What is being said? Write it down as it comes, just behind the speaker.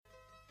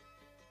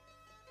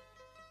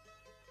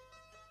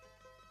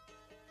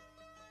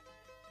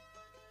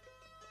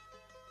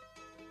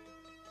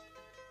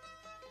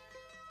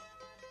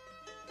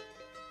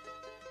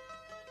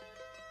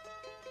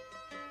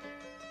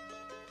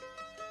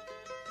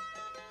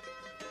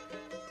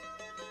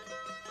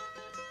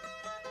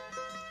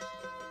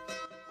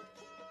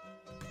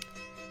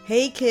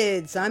Hey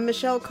kids, I'm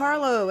Michelle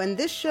Carlo, and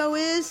this show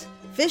is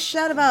Fish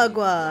Out of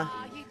Agua.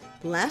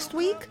 Last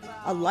week,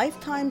 a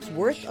lifetime's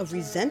worth of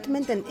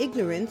resentment and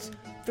ignorance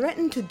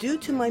threatened to do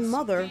to my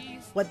mother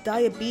what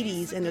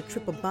diabetes and a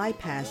triple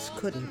bypass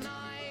couldn't.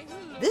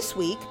 This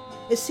week,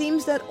 it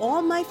seems that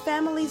all my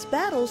family's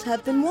battles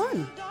have been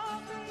won.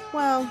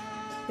 Well,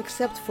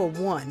 except for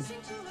one,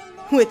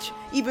 which,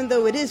 even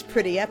though it is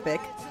pretty epic,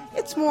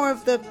 it's more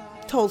of the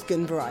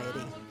Tolkien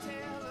variety.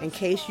 In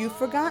case you've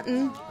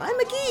forgotten, I'm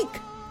a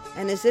geek.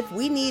 And as if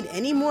we need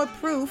any more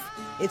proof,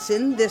 it's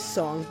in this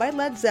song by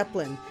Led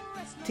Zeppelin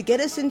to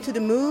get us into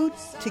the mood,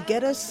 to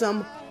get us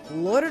some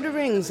Lord of the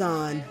Rings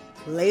on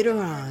later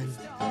on.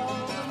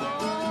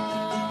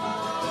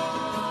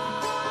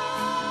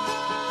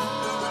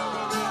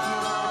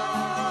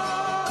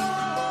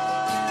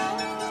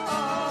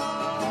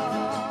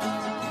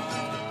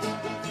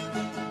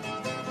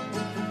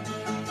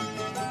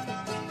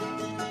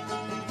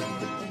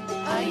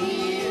 I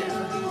hear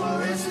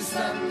Horace's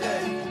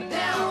thunder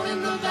down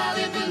in the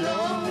valley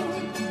below.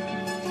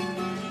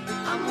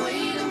 I'm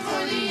waiting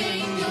for the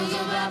angels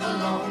of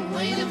Avalon,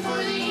 waiting for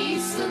the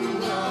eastern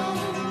glow.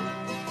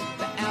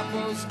 The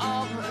apples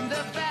all in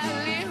the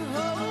valley,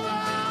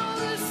 oh,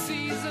 the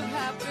seas of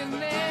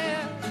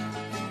happiness.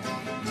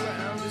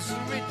 Ground is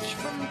rich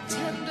from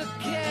tender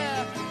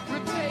care,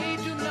 repay,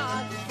 do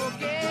not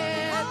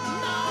forget.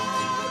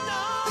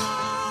 No,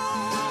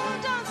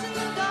 dance in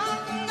the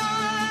dark night.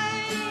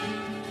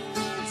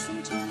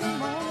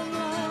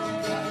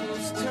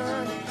 Apples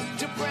turn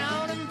to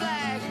brown and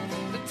black.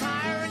 The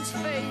tyrant's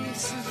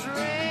face is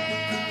red.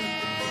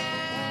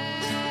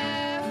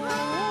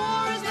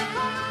 War is the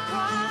common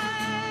cry.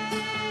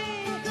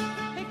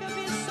 Pick up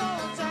your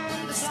swords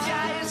and the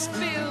sky is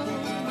filled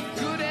with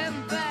good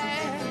and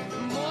bad.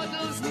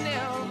 Mortals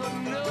never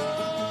know.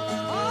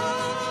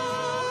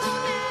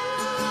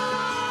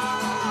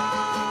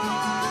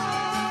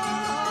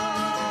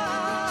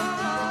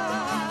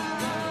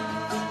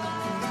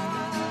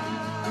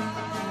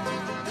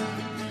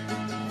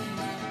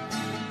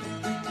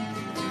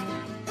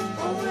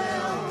 Oh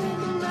well,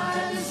 the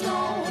night is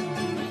long,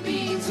 the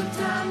beats of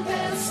time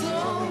pass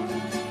slow.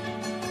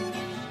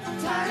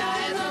 Tired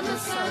eyes on the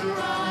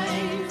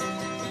sunrise,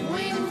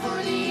 waiting for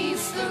the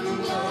eastern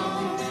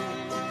glow.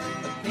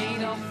 The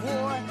pain of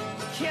war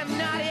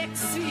cannot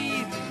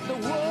exceed the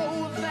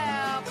woe of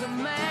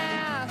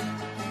aftermath.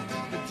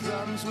 The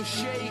drums will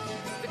shake,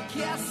 the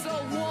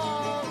castle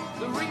wall,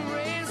 the ring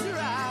razor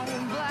out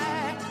in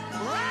black.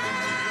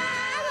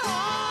 Ride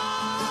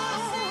on,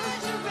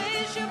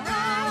 raise your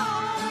right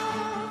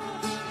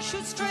on,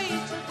 shoot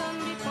straight to them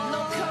before.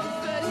 No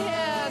comfort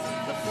here,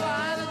 the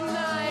fire at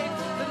night,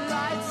 the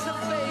lights of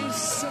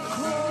face so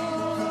cold.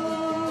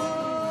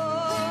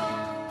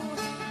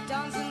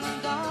 Dance in the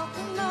dark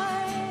of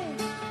night,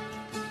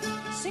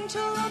 sing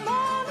till the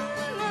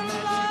morning and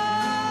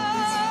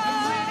light. The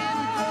red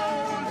and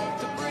gold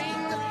to bring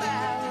the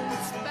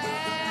balance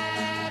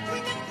back,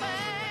 bring it back.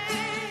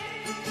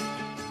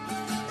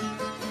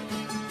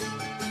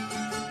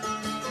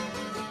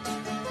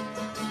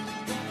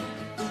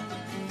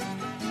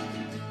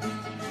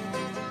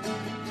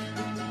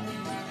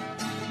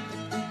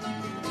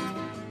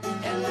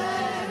 At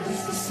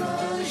last the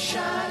sun is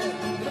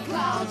shining, the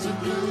clouds are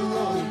blue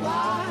roll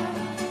by.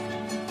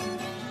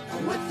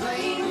 With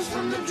flames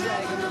from the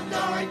dragon of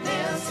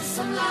darkness,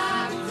 some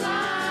light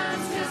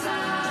blinds his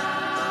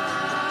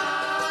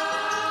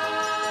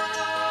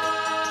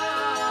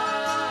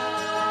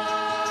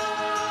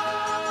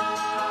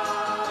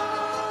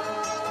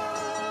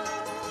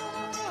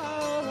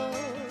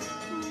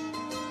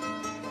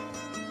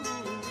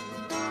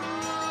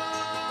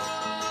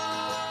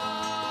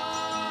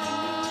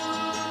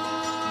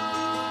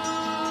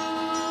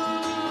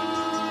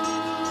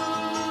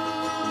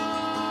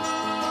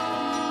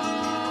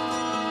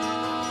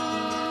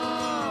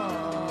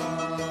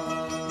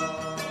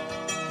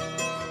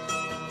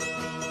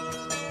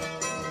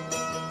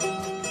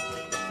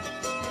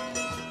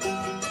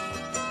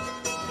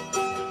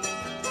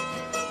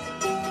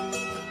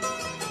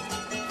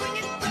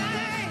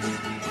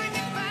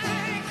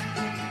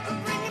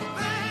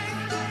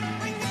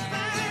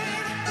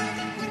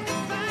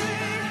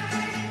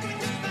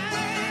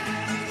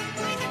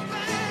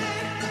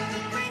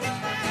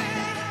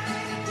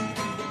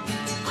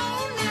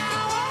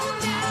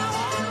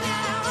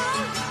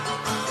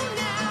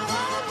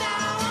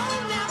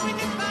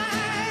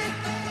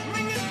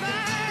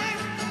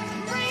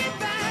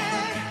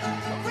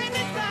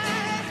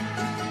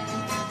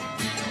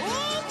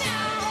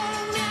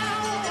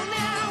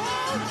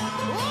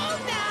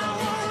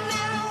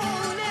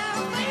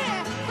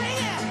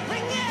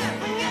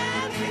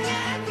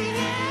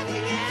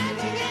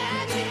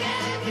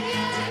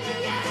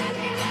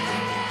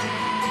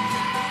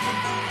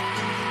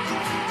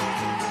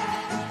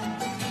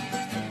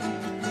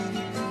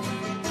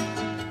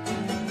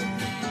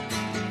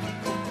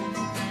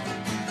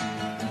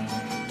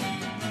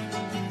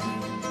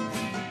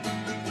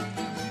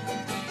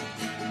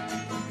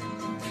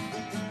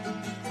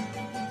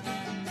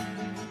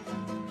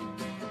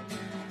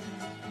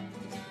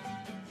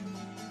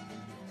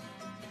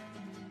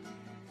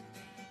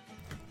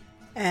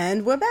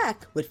And we're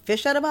back with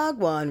Fish Out of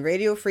Agua on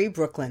Radio Free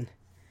Brooklyn.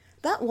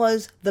 That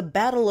was The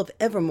Battle of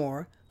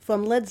Evermore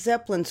from Led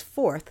Zeppelin's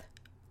fourth,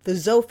 the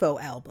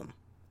Zopho album.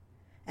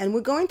 And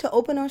we're going to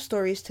open our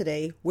stories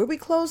today where we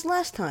closed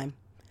last time,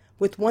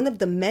 with one of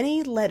the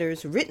many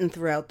letters written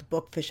throughout the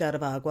book Fish Out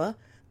of Agua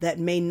that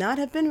may not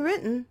have been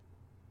written,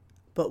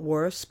 but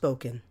were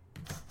spoken.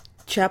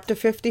 Chapter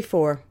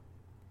 54,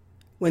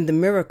 When the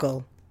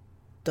Miracle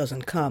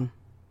Doesn't Come.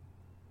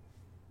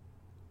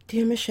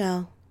 Dear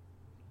Michelle,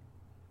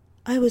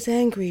 I was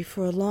angry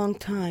for a long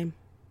time.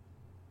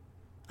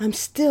 I'm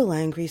still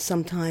angry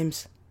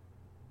sometimes,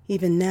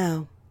 even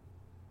now,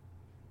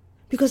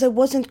 because I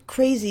wasn't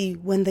crazy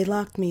when they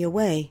locked me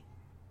away,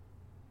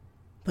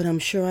 but I'm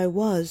sure I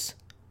was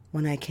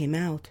when I came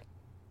out.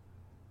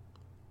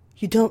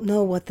 You don't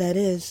know what that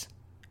is,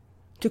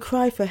 to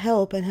cry for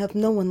help and have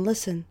no one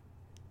listen,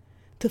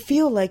 to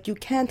feel like you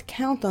can't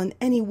count on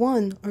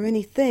anyone or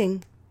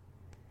anything,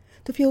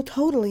 to feel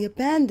totally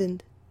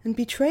abandoned and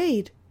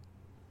betrayed.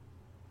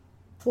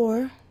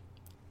 Or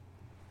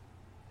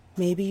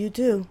maybe you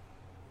do.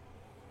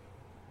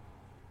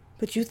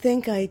 But you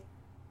think I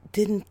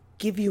didn't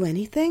give you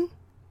anything?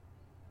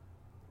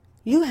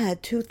 You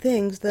had two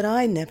things that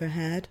I never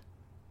had.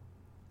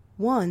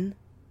 One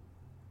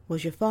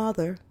was your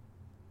father.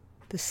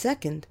 The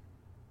second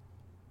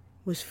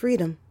was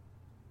freedom.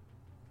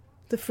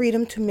 The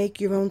freedom to make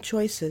your own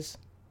choices.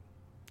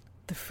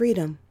 The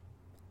freedom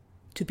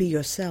to be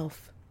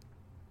yourself.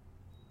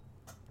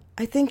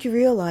 I think you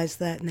realize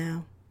that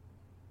now.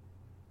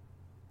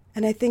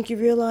 And I think you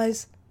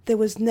realize there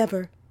was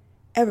never,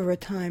 ever a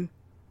time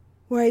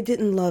where I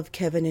didn't love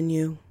Kevin and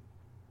you.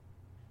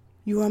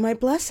 You are my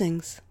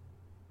blessings.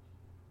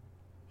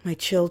 My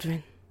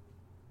children.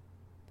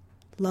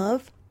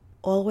 Love,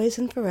 always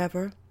and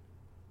forever,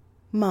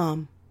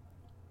 Mom.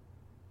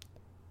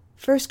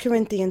 1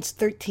 Corinthians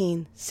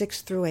 13,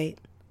 6-8.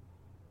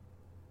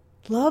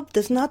 Love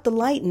does not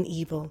delight in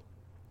evil,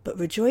 but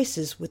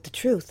rejoices with the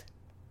truth.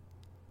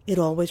 It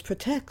always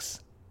protects,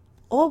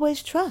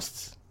 always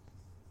trusts,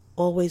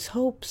 always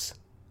hopes,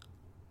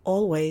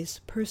 always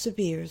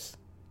perseveres.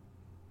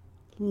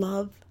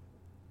 Love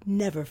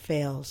never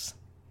fails.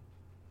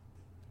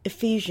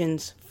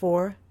 Ephesians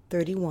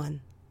 4:31.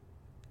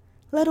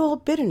 Let all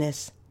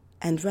bitterness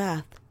and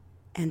wrath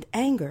and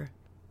anger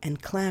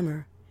and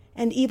clamor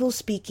and evil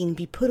speaking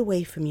be put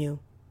away from you,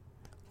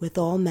 with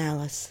all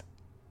malice.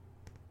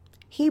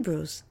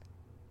 Hebrews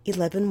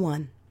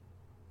 11:1.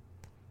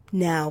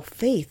 Now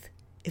faith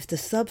is the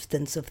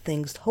substance of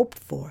things hoped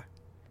for,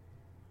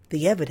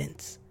 the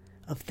evidence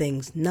of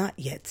things not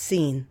yet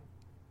seen.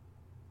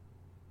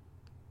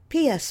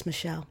 P.S.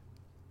 Michelle,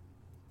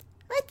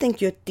 I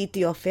think your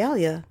Titi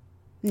Ophelia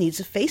needs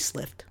a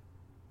facelift.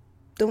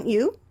 Don't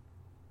you?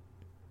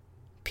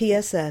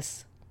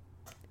 P.S.S.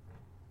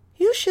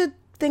 You should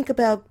think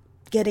about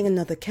getting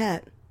another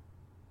cat.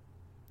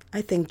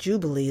 I think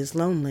Jubilee is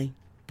lonely.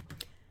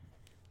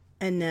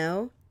 And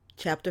now,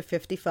 Chapter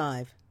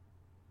 55.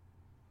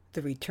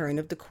 The Return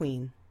of the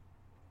Queen.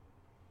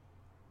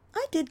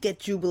 I did get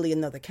Jubilee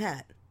another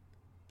cat,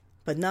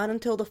 but not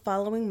until the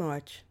following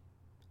March.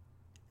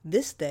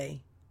 This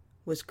day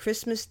was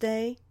Christmas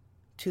Day,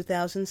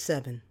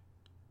 2007.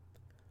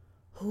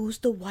 Who's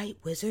the White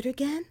Wizard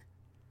again?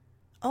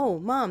 Oh,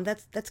 Mom,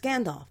 that's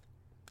Gandalf.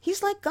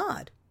 He's like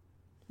God.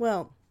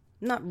 Well,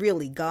 not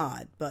really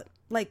God, but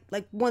like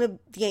one of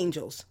the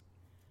angels.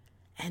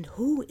 And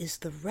who is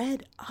the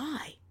Red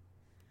Eye?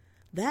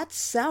 That's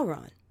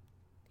Sauron.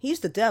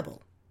 He's the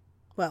devil.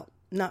 Well,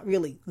 not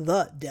really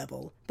the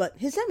devil, but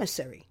his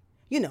emissary.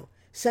 You know,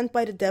 sent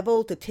by the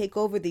devil to take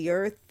over the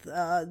earth,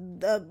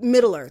 the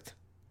Middle Earth.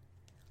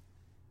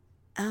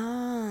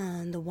 Ah,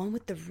 and the one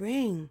with the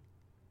ring.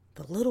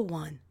 The little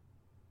one.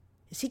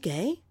 Is he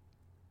gay?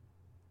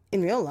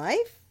 In real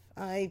life,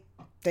 I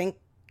think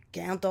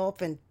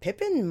Gandalf and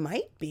Pippin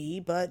might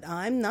be, but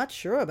I'm not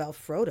sure about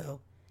Frodo.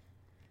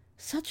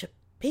 Such a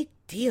big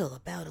deal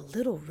about a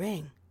little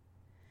ring.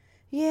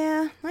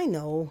 Yeah, I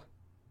know.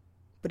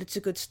 But it's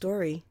a good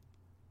story,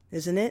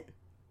 isn't it?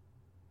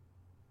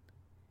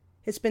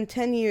 It's been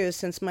 10 years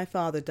since my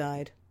father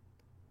died.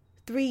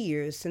 3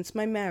 years since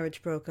my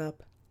marriage broke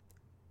up.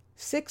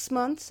 6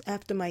 months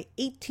after my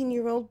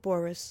 18-year-old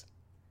Boris,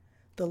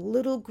 the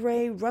little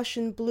gray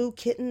Russian blue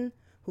kitten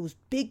whose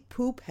big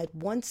poop had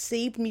once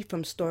saved me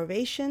from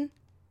starvation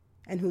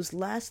and whose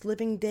last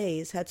living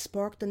days had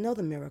sparked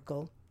another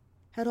miracle,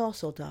 had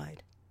also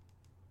died.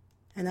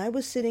 And I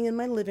was sitting in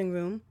my living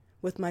room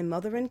with my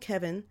mother and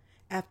Kevin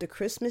after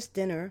Christmas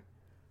dinner,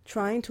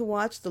 trying to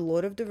watch The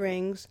Lord of the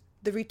Rings,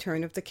 The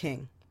Return of the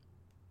King.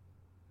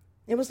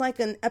 It was like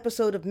an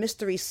episode of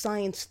Mystery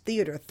Science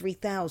Theater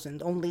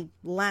 3000, only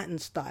Latin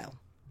style.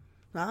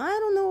 I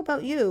don't know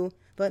about you,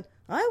 but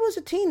I was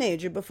a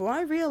teenager before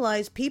I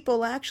realized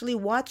people actually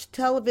watched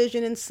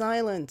television in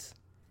silence.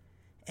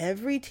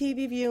 Every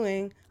TV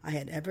viewing I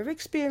had ever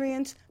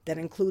experienced that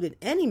included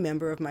any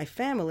member of my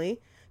family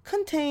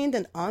contained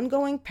an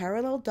ongoing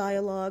parallel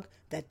dialogue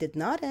that did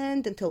not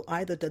end until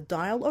either the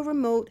dial or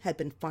remote had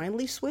been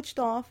finally switched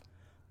off,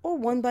 or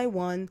one by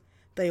one,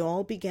 they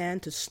all began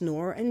to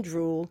snore and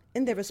drool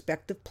in their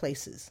respective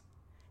places,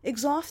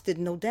 exhausted,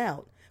 no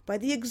doubt, by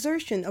the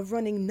exertion of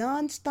running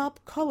non-stop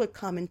color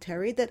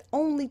commentary that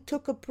only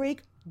took a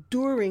break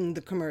during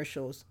the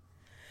commercials.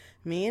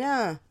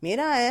 Mira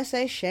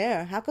esa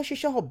Cher. How could she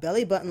show her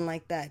belly button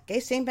like that? Que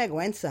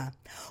sinvergüenza.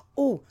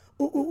 Ooh,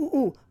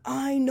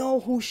 I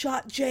know who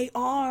shot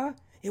J.R.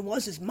 It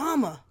was his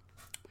mama.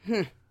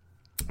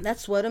 That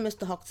sweater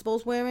Mr.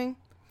 Huxtable's wearing?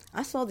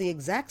 I saw the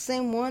exact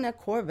same one at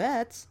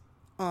Corvette's.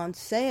 On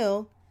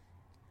sale.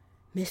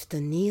 Mr.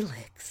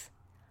 Neelix.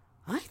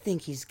 I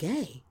think he's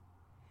gay.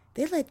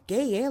 They let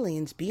gay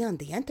aliens be on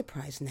the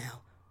Enterprise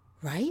now,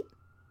 right?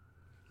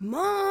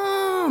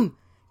 Mom!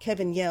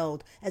 Kevin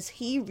yelled as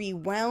he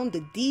rewound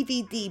the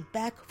DVD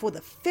back for the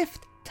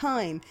 5th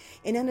time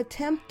in an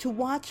attempt to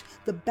watch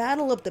the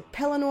Battle of the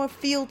Pelennor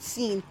Field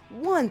scene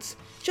once,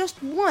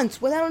 just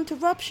once, without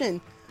interruption.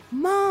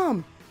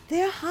 Mom,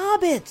 they're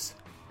hobbits.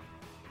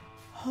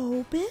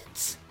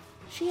 Hobbits?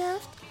 She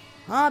asked.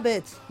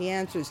 Hobbits, he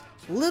answers.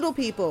 Little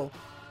people.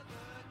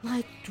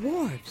 Like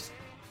dwarves.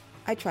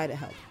 I try to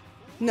help.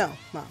 No,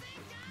 Mom.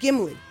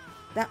 Gimli.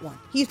 That one.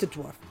 He's the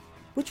dwarf.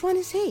 Which one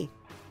is he?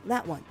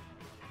 That one.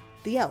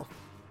 The elf.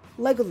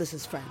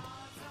 Legolas's friend.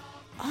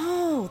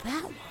 Oh,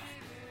 that one.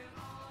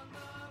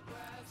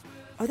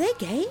 Are they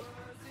gay?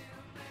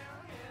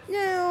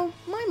 No,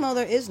 my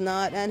mother is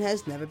not and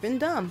has never been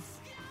dumb.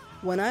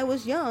 When I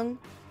was young,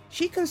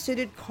 she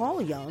considered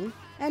Carl Jung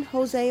and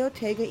Jose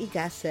Ortega y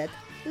Gasset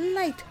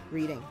light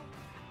reading.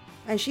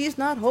 And she is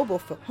not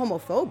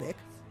homophobic.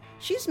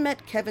 She's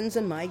met Kevin's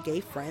and my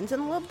gay friends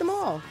and loved them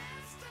all,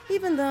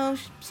 even though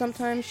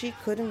sometimes she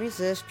couldn't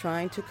resist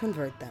trying to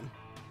convert them.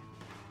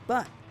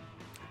 But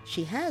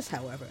she has,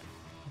 however,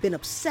 been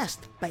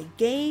obsessed by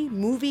gay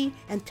movie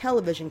and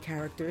television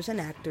characters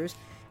and actors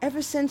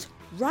ever since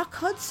Rock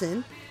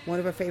Hudson, one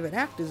of her favorite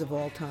actors of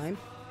all time,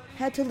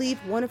 had to leave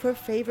one of her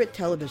favorite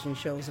television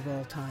shows of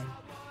all time,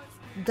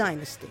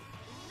 Dynasty.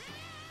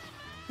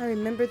 I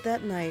remembered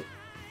that night,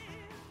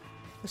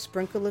 a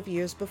sprinkle of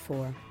years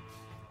before.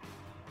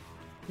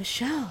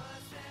 Michelle,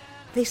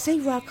 they say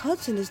Rock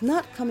Hudson is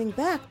not coming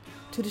back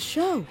to the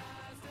show.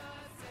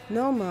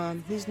 No,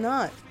 Mom, he's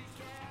not.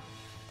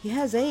 He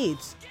has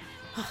AIDS.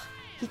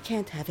 He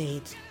can't have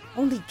AIDS.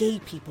 Only gay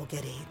people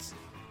get AIDS.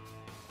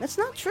 That's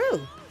not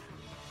true.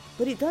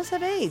 But he does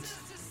have AIDS.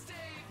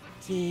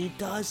 He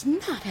does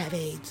not have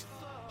AIDS.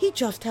 He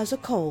just has a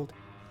cold.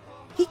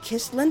 He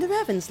kissed Linda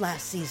Evans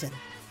last season.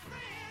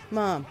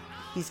 Mom,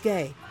 he's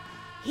gay.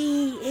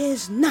 He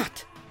is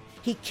not.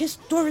 He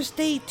kissed Doris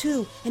Day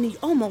too, and he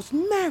almost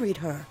married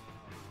her.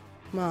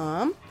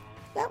 Mom,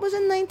 that was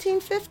in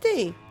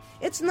 1950.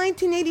 It's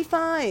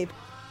 1985.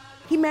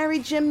 He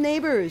married Jim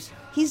Nabors.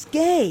 He's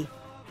gay.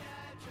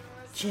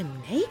 Jim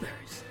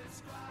Nabors?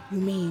 You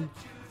mean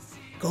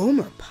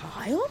Gomer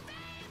Pyle?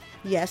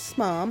 Yes,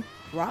 Mom.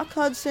 Rock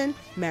Hudson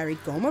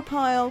married Gomer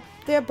Pyle.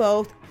 They're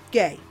both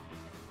gay.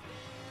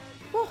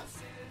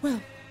 Well,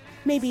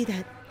 maybe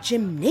that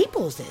Jim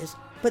Naples is,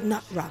 but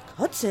not Rock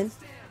Hudson.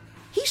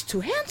 He's too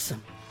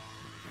handsome.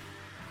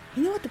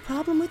 You know what the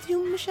problem with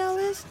you, Michelle,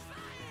 is?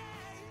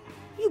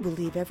 You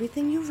believe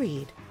everything you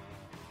read.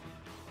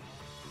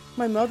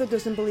 My mother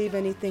doesn't believe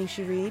anything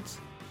she reads,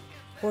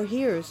 or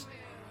hears,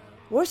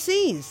 or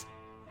sees.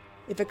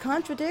 If it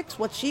contradicts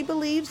what she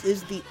believes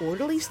is the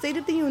orderly state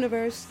of the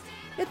universe,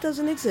 it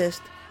doesn't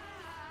exist.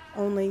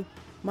 Only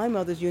my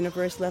mother's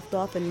universe left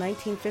off in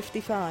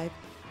 1955,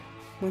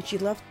 when she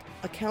left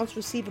accounts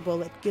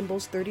receivable at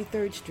Gimbel's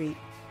 33rd Street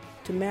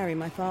to marry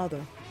my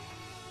father.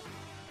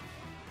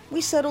 We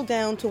settled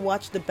down to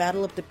watch the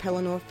Battle of the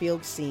Pelennor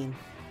Field scene.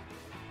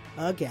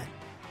 Again.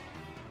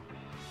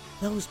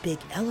 Those big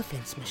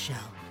elephants,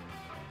 Michelle,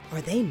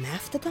 are they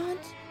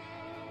mastodons?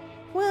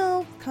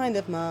 Well, kind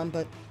of, Mom,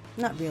 but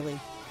not really.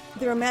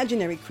 They're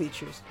imaginary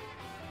creatures.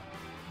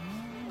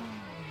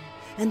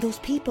 And those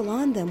people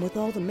on them with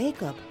all the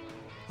makeup,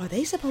 are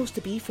they supposed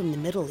to be from the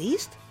Middle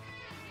East?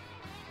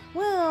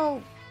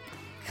 Well,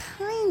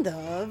 kind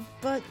of,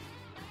 but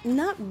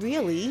not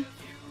really.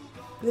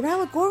 They're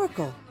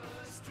allegorical.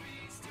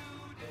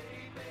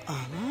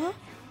 Allah?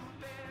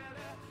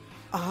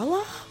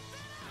 Allah?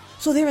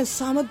 So they're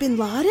Osama bin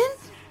Laden?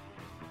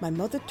 My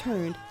mother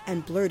turned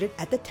and blurted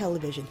at the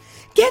television.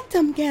 Get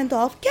them,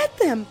 Gandalf, get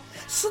them!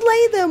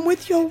 Slay them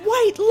with your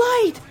white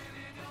light!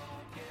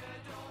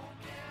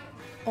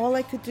 All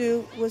I could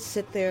do was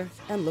sit there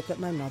and look at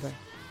my mother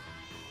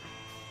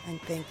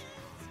and think,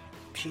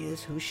 she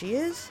is who she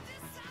is.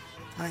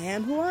 I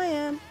am who I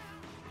am.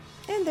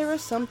 And there are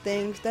some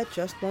things that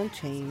just won't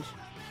change.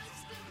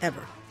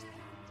 Ever.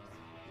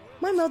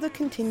 My mother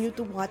continued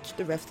to watch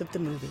the rest of the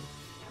movie,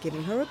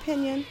 giving her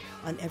opinion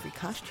on every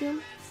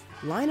costume,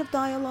 line of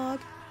dialogue,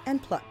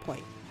 and plot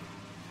point.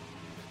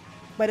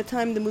 By the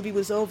time the movie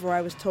was over,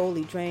 I was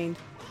totally drained.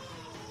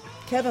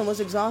 Kevin was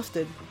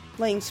exhausted,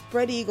 laying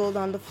spread-eagled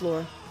on the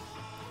floor.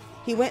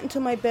 He went into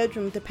my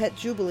bedroom to pet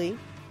Jubilee,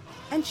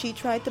 and she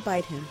tried to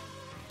bite him,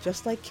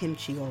 just like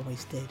Kimchi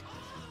always did.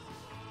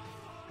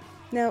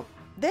 Now,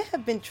 There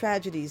have been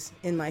tragedies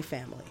in my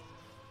family.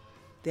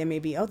 There may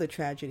be other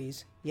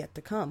tragedies yet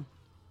to come.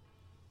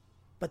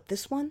 But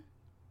this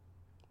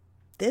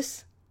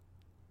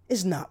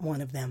is not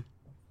one of them.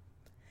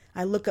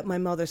 I look at my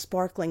mother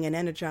sparkling and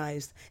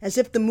energized, as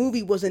if the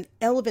movie was an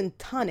elven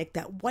tonic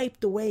that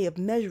wiped away a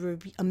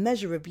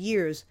measure of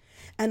years,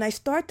 and I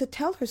start to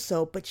tell her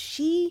so, but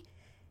she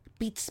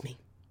beats me.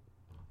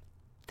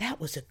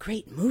 "That was a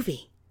great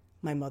movie,"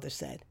 my mother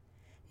said.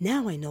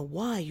 "Now I know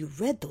why you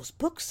read those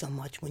books so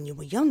much when you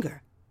were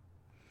younger."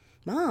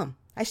 "Mom,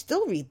 I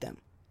still read them.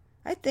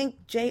 I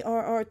think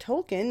J.R.R.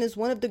 Tolkien is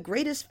one of the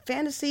greatest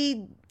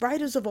fantasy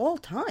writers of all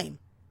time.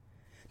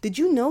 Did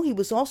you know he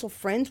was also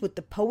friends with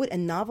the poet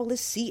and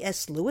novelist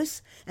C.S.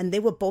 Lewis, and they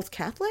were both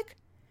Catholic?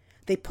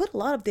 They put a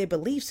lot of their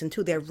beliefs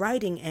into their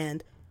writing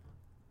and..."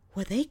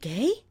 "Were they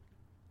gay?"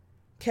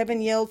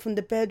 Kevin yelled from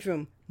the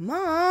bedroom.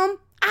 "Mom!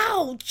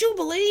 Ow!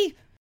 Jubilee!"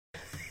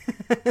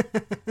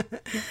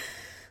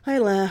 I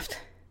laughed.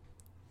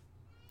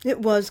 It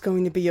was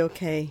going to be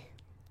okay.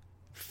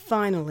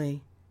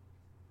 Finally.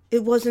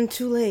 It wasn't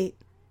too late.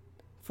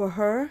 For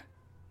her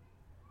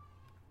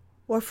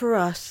or for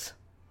us.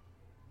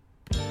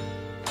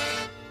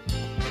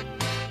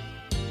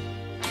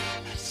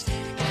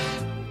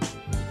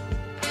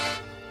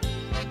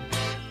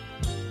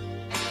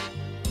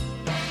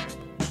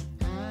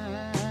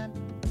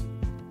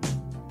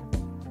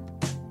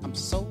 I'm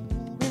so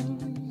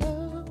in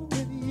love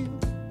with you.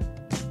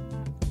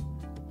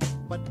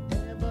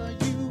 Whatever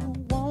you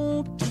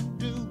want to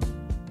do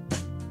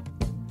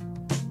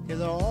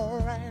is all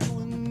right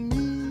with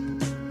me.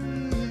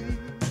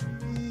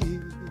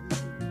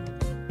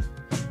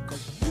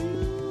 'Cause you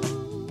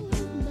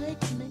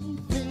make me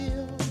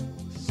feel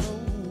so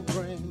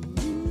brand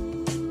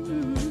new.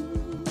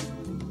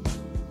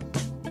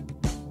 And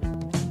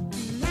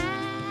I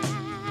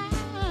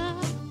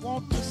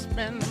want to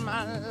spend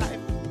my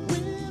life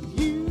with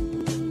you.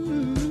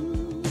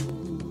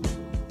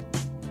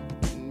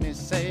 Let me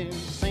sing,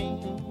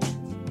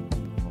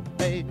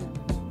 baby.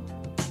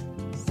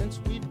 Since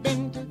we've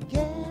been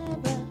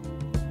together,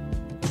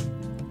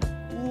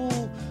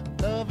 ooh,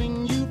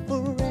 loving you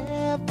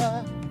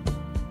forever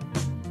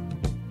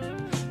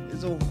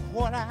is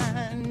what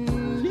I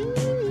need.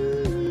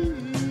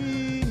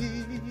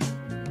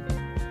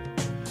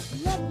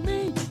 Let me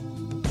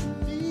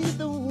be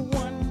the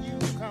one you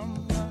come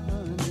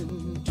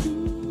running to.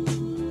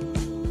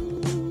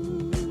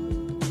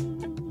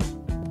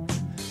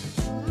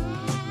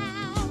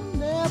 I'll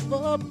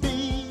never be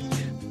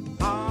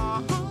untrue.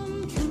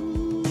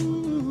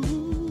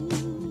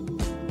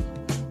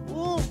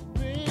 Oh,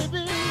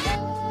 baby,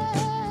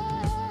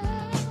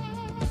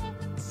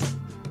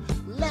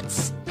 let's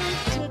stay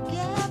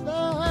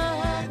together,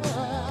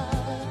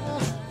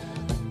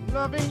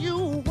 loving you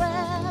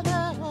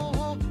weather,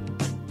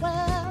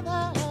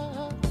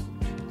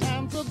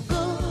 times are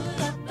good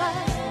and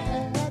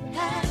bad,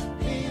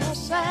 happy or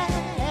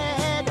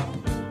sad.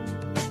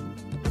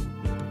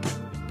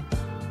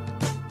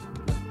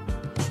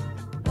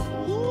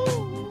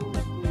 Ooh,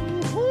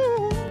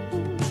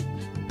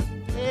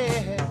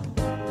 yeah.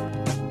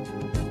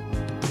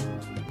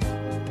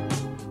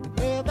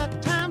 Well, the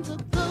times are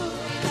good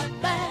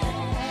and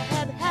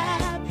bad,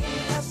 happy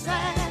or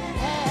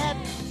sad.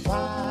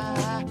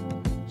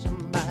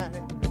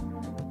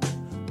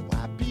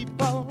 Why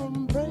people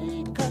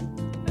break up?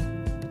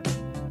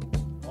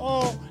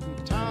 Oh,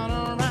 and turn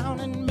around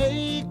and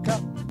make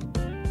up.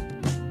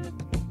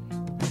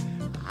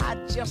 I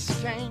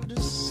just came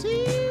to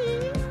see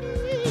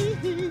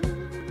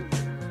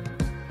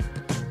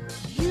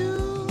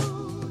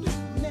you'd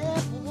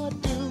never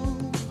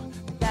do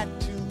that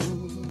to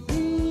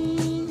me,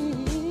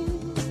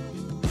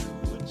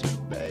 would you,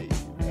 baby?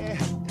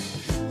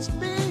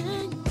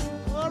 Spinning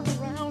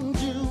around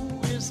you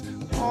is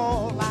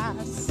all I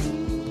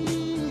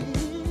see,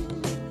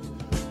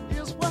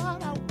 is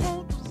what I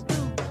want to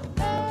do.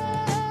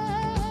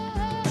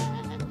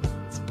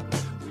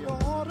 We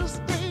ought to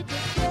stay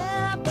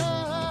together,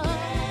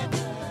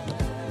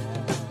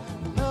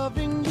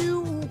 loving you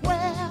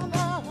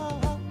weather,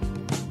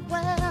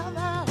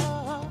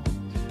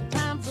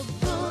 times are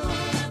good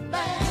and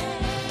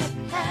bad,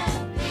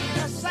 happy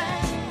or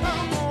sad.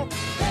 Come on,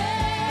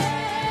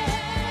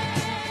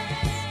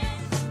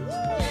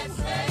 let's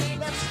stay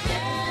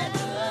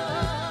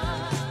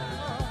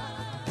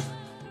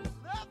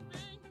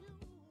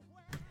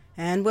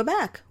And we're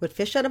back with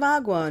Fish Out of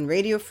Agua on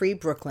Radio Free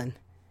Brooklyn.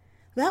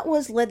 That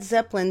was Led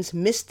Zeppelin's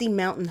Misty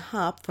Mountain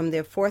Hop from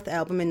their fourth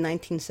album in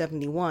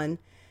 1971,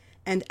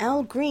 and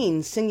Al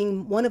Green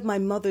singing one of my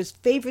mother's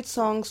favorite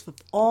songs of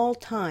all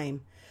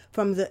time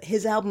from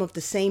his album of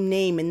the same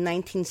name in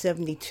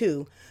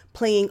 1972,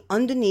 playing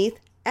underneath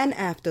and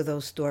after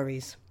those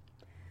stories.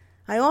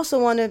 I also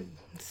want to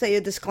say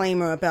a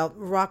disclaimer about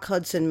Rock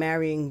Hudson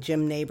marrying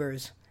Jim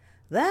Nabors.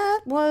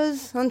 That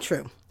was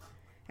untrue.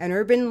 An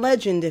urban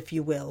legend, if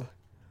you will.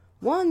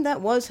 One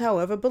that was,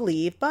 however,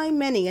 believed by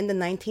many in the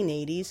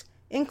 1980s,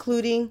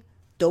 including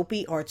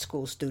dopey art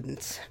school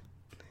students.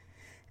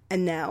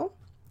 And now,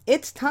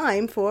 it's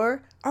time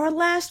for our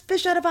last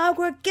Fish Out of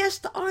Agua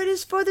guest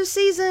artist for the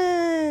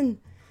season.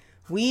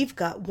 We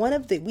have one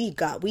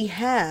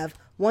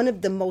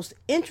of the most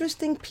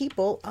interesting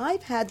people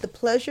I've had the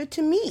pleasure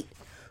to meet,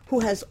 who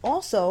has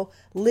also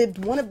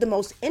lived one of the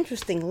most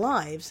interesting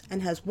lives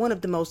and has one of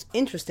the most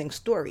interesting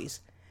stories.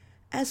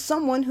 As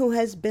someone who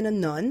has been a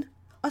nun,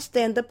 a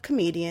stand-up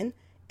comedian,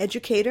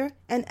 educator,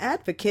 and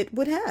advocate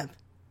would have.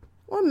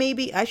 Or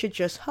maybe I should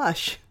just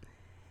hush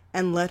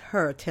and let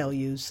her tell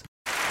yous.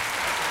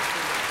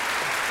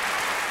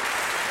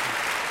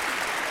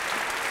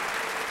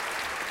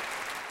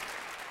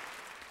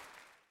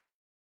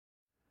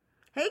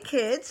 Hey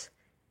kids,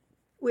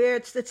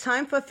 it's the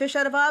time for Fish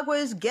Out of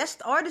Agua's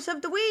Guest Artist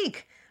of the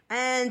Week.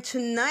 And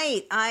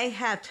tonight,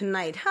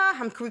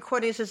 I'm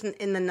recording this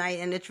in the night,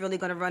 and it's really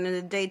going to run in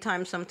the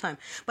daytime sometime.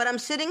 But I'm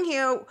sitting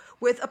here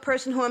with a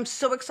person who I'm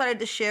so excited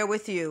to share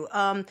with you.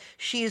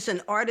 She's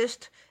an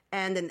artist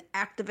and an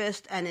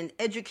activist and an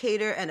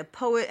educator and a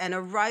poet and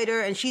a writer,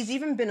 and she's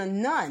even been a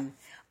nun.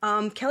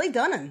 Kelly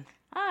Dunham.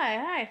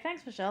 Hi.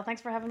 Thanks, Michelle.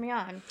 Thanks for having me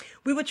on.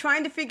 We were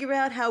trying to figure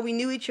out how we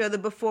knew each other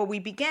before we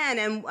began,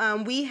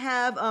 and we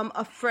have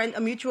a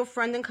mutual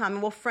friend in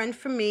common. Well, friend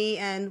for me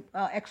and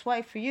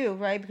ex-wife for you,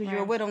 right? Because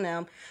you're a widow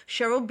now.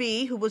 Cheryl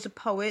B., who was a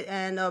poet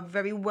and a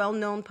very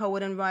well-known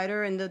poet and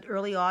writer in the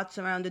early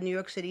aughts around the New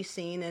York City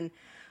scene, and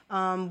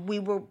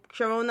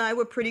Cheryl and I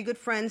were pretty good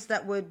friends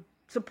that would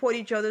support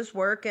each other's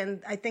work,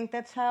 and I think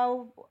that's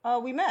how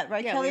we met,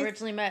 right, yeah, Kelly? We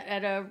originally met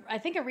at a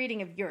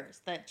reading of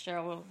yours that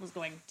Cheryl was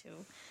going to.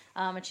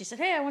 And she said,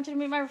 hey, I want you to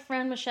meet my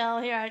friend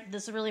Michelle here.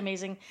 This is really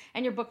amazing.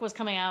 And your book was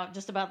coming out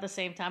just about the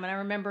same time. And I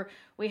remember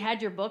we had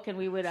your book, and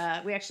we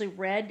actually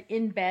read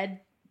in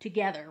bed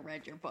together,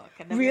 read your book.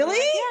 And then really? We were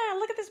like, yeah,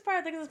 look at this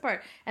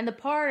part. And the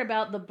part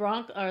about the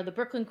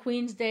Brooklyn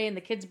Queens Day and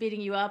the kids beating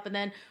you up, and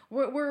then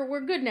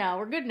we're good now,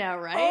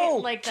 right?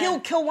 Oh, like Kill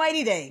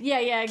Whitey Day.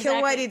 Yeah, exactly.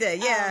 Kill Whitey Day,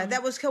 yeah.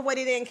 That was Kill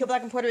Whitey Day and Kill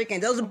Black and Puerto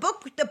Rican. That was the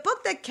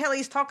book that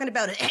Kelly's talking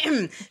about.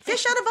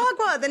 Fish Out of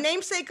Agua, the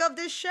namesake of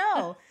this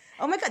show.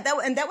 Oh my God, that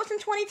was in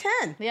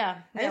 2010. Yeah,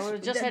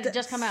 it had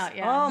just come out.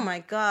 Yeah. Oh my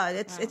God,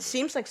 it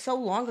seems like so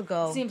long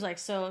ago. It seems like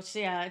so.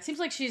 Yeah, it seems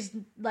like she's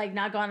like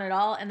not gone at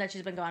all, and that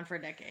she's been gone for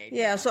a decade.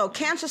 Yeah. So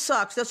cancer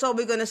sucks. That's all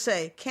we're gonna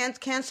say.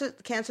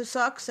 Cancer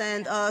sucks.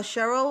 And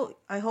Cheryl,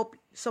 I hope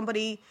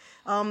somebody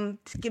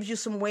gives you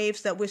some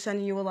waves that we're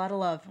sending you a lot of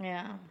love.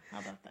 Yeah. How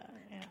about that?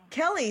 Yeah.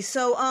 Kelly,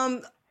 so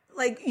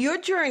like your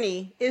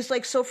journey is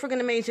like so friggin'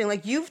 amazing.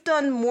 Like you've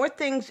done more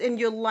things in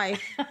your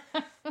life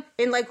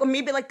in like, or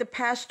maybe like the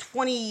past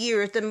 20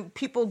 years than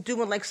people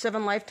do in like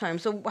 7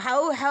 lifetimes. So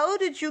how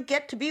did you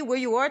get to be where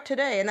you are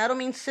today? And I don't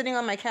mean sitting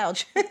on my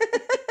couch,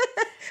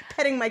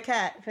 petting my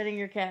cat. Petting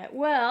your cat.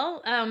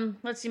 Well,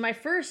 let's see. My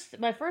first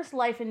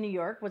life in New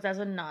York was as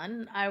a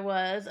nun. I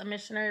was a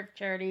missionary of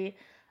charity.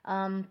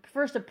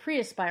 First a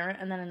pre-aspirant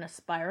and then an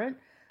aspirant.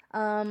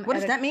 What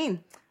does that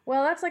mean?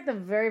 Well, that's like the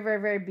very,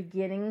 very, very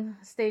beginning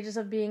stages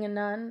of being a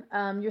nun.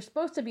 You're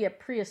supposed to be a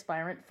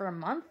pre-aspirant for a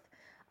month,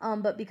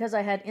 but because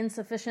I had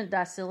insufficient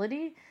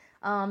docility,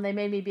 they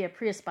made me be a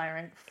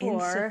pre-aspirant for...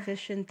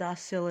 Insufficient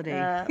docility.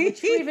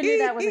 Which we even knew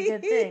that was a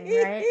good thing,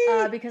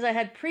 right? Because I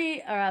had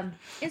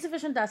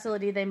insufficient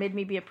docility, they made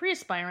me be a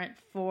pre-aspirant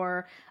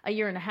for a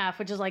year and a half,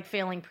 which is like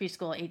failing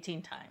preschool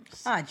 18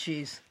 times. Ah,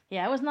 jeez.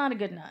 Yeah, I was not a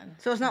good nun.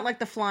 So it's not like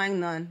The Flying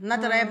Nun.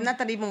 Not that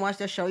I even watched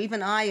that show.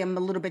 Even I am a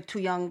little bit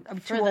too young. I'm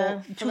too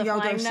young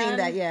to have seen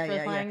that.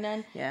 Yeah. Flying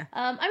Nun. Yeah.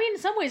 I mean,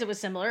 in some ways it was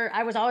similar.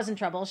 I was always in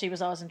trouble. She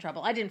was always in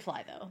trouble. I didn't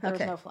fly though. There was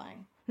no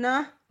flying.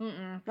 No?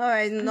 Mm-mm. All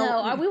right.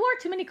 No, we wore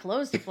too many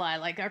clothes to fly.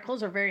 Like our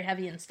clothes are very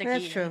heavy and sticky.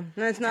 That's true.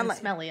 No, it's not and like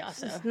smelly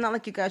also. It's not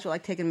like you guys were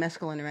like taking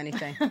mescaline or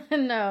anything.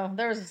 No,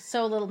 there was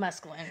so little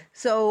mescaline.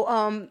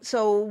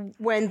 So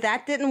when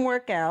that didn't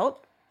work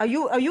out. Are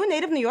you a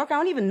native New Yorker? I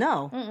don't even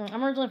know.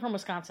 I'm originally from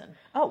Wisconsin.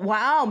 Oh,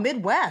 wow.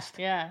 Midwest.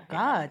 Yeah.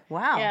 God,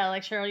 wow. Yeah,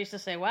 like Cheryl used to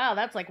say, wow,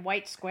 that's like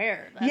white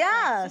square. That's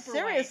yeah, like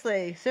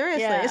seriously.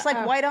 Yeah, it's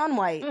like white on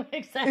white.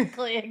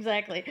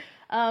 Exactly.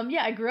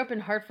 Yeah, I grew up in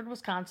Hartford,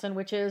 Wisconsin,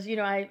 which is,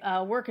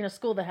 I work in a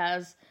school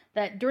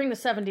that during the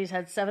 70s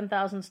had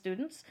 7,000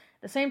 students.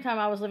 At the same time,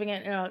 I was living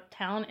in a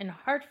town in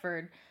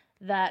Hartford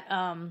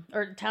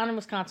or town in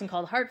Wisconsin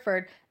called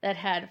Hartford that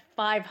had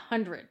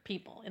 500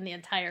 people in the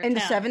entire town. In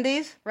the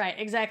 70s? Right,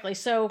 exactly.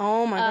 So,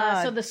 oh my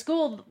God. So the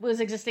school was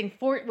existing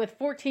with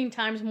 14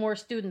 times more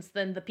students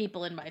than the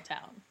people in my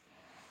town.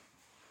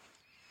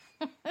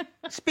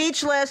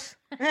 Speechless.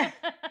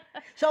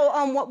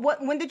 So,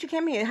 when did you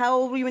come here? How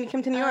old were you when you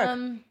came to New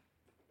York?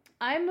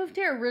 I moved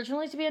here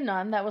originally to be a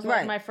nun. That was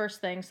like my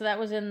first thing. So that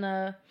was in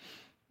the...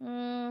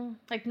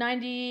 like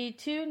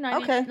 92,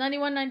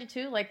 91,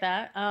 92, like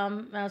that. I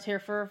was here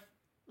for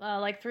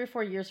like 3 or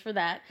 4 years for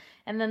that.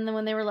 And then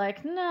when they were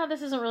like, no,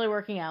 this isn't really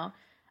working out,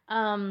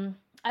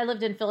 I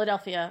lived in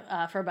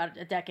Philadelphia for about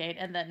a decade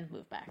and then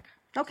moved back.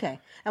 Okay.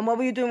 And what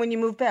were you doing when you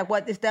moved back?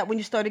 What is that when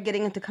you started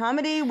getting into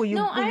comedy? Were you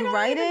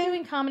writing? Been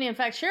doing comedy. In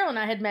fact, Cheryl and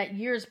I had met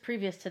years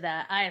previous to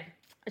that.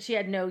 She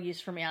had no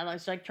use for me. I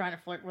was like trying to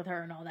flirt with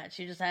her and all that.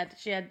 She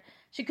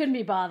couldn't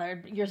be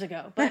bothered years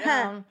ago. But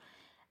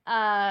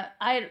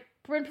I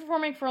been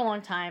performing for a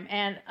long time,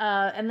 and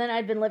then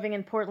I'd been living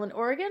in Portland,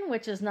 Oregon,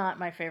 which is not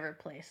my favorite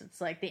place.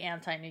 It's like the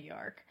anti-New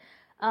York.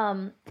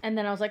 And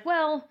then I was like,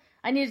 well,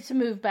 I needed to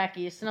move back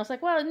east, and I was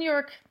like, well, New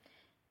York,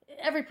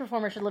 every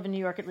performer should live in New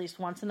York at least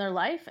once in their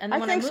life. And then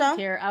when I moved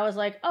here, I was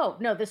like, oh,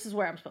 no, this is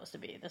where I'm supposed to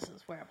be. This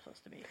is where I'm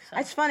supposed to be. So.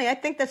 It's funny. I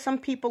think that some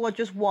people are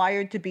just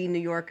wired to be New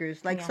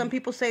Yorkers. Like, some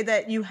people say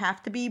that you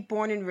have to be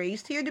born and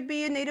raised here to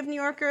be a native New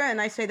Yorker,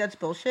 and I say that's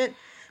bullshit.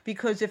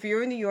 Because if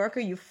you're a New Yorker,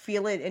 you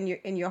feel it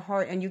in your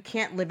heart, and you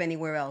can't live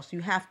anywhere else. You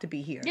have to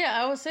be here. Yeah,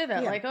 I always say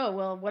that. Yeah. Like, oh,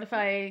 well, what if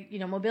I,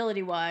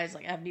 mobility-wise,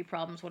 like, I have knee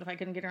problems? What if I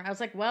couldn't get around? I was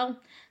like, well,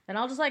 then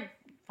I'll just, like,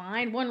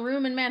 find one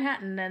room in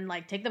Manhattan and,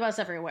 like, take the bus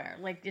everywhere.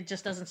 Like, it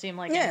just doesn't seem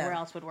like anywhere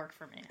else would work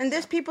for me. And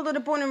there's people that are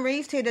born and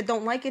raised here that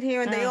don't like it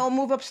here, and they all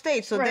move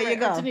upstate, so there you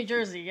go. To New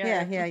Jersey,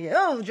 yeah. Yeah.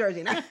 Oh,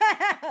 Jersey.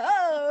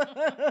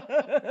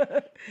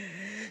 Oh.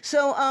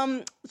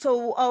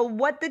 So,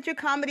 what did your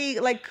comedy,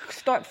 like,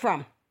 start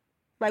from?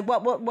 Like,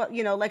 what,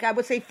 like, I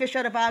would say Fish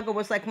Out of Agua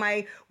was, like,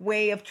 my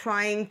way of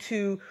trying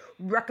to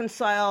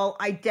reconcile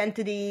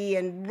identity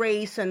and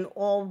race and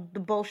all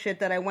the bullshit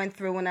that I went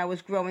through when I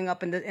was growing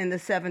up in the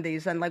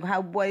 70s. And, like,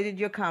 what did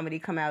your comedy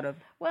come out of?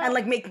 Well, and,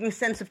 like, making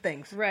sense of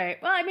things.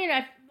 Right. Well, I mean,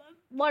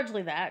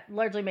 largely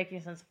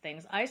making sense of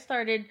things. I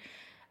started,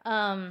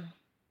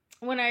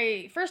 when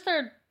I first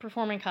started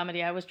performing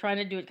comedy, I was trying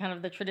to do it kind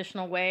of the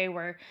traditional way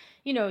where,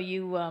 you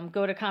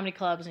go to comedy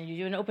clubs and you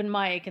do an open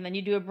mic and then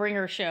you do a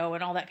bringer show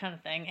and all that kind of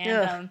thing.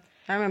 And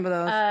I remember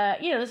those.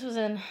 This was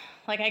in,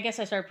 like, I guess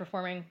I started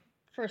performing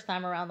first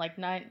time around like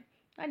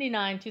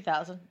 99,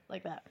 2000,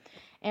 like that.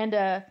 And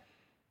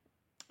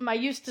I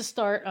used to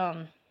start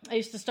my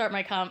used to start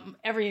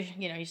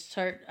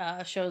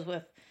shows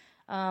with,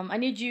 I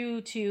need you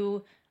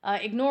to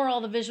ignore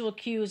all the visual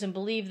cues and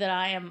believe that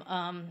I am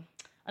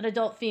an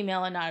adult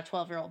female and not a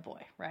 12-year-old boy,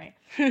 right?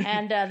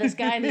 And this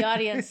guy in the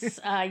audience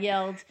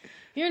yelled,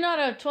 "You're not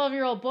a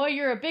 12-year-old boy,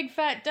 you're a big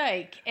fat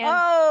dyke." And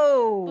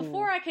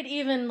before I could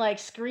even, like,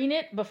 screen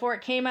it, before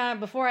it came out,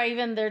 before I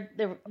even, they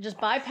just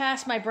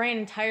bypassed my brain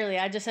entirely,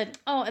 I just said,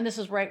 oh, and this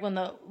was right when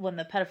the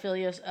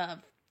pedophilia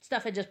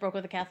stuff had just broke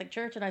with the Catholic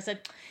Church, and I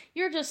said,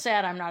 "You're just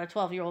sad I'm not a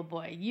 12-year-old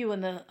boy, you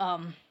and the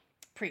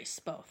priests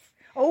both."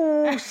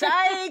 Oh,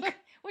 psych!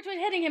 Which was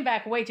hitting him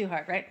back way too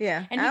hard, right?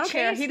 Yeah. And I don't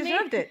care. He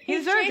deserved it.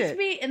 He chased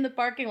me in the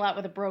parking lot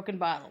with a broken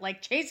bottle.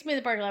 Like, chased me in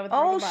the parking lot with a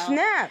broken bottle. Oh,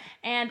 snap.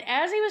 And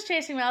as he was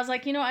chasing me, I was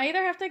like, I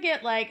either have to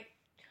get, like,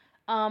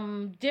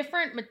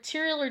 different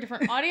material or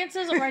different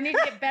audiences, or I need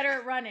to get better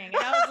at running. And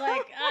I was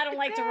like, I don't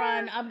like to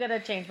run. I'm going to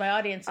change my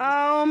audiences.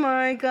 Oh,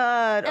 my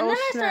God. And then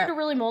I started to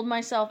really mold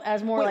myself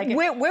as more like...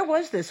 Where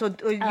was this? So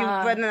you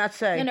rather not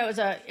say? I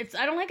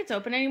don't think it's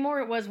open anymore.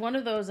 It was one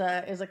of those,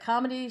 it was a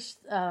comedy...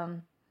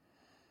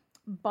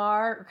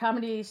 bar or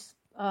comedy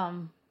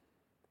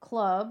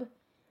club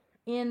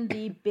in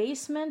the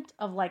basement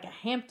of, like, a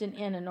Hampton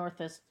Inn in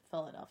Northwest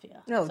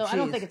Philadelphia. Oh, so geez. I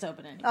don't think it's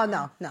open anymore.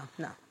 Oh,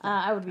 no.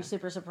 I would be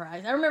super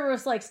surprised. I remember it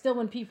was, like, still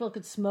when people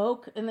could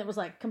smoke, and it was,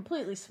 like,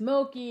 completely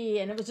smoky,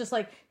 and it was just,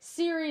 like,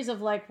 series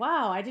of, like,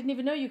 wow, I didn't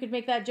even know you could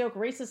make that joke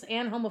racist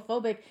and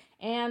homophobic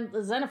and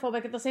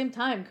xenophobic at the same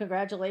time.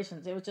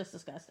 Congratulations. It was just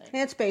disgusting.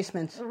 It's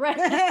basements. Right.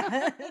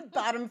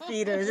 Bottom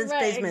feeders. It's right,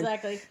 basements.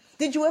 Exactly.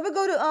 Did you ever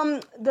go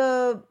to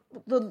the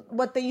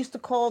what they used to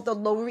call the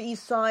Lower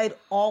East Side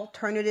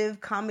alternative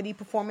comedy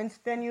performance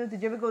venue?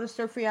 Did you ever go to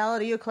Surf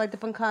Reality or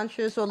Collective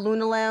Unconscious or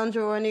Luna Lounge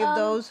or any of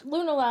those?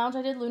 Luna Lounge.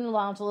 I did Luna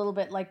Lounge a little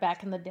bit, like,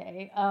 back in the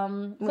day.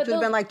 Which would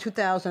have been like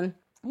 2000.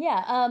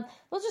 Yeah.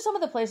 Those are some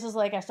of the places,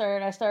 like, I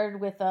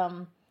started with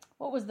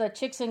what was the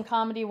Chicks in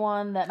Comedy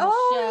one that Michelle?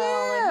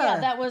 Oh, yeah.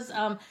 That was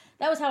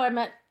how I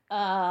met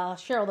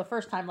Cheryl the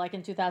first time, like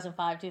in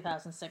 2005,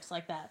 2006,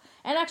 like that.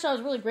 And actually, I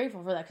was really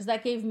grateful for that because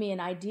that gave me an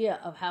idea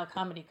of how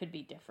comedy could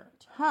be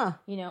different. Huh.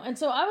 And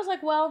so I was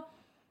like, well,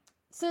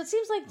 so it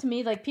seems like to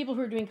me, like, people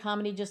who are doing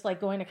comedy, just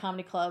like going to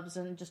comedy clubs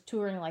and just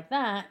touring like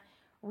that,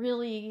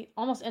 really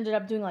almost ended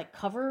up doing, like,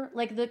 cover,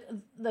 like the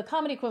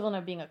comedy equivalent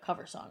of being a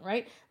cover song,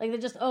 right? Like, they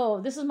just,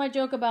 this is my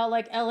joke about,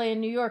 like, LA and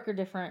New York are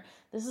different.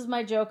 This is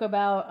my joke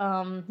about,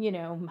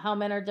 how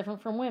men are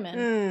different from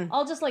women.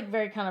 All just, like,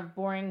 very kind of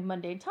boring,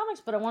 mundane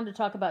topics, but I wanted to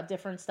talk about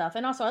different stuff.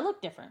 And also, I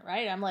look different,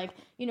 right? I'm, like,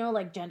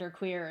 like,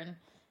 genderqueer, and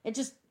it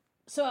just,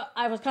 so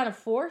I was kind of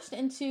forced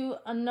into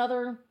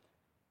another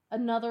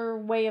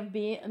way of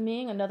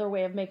being, another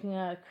way of making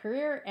a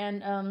career,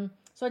 and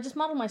so I just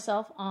modeled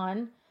myself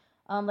on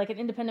like an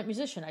independent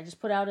musician. I just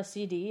put out a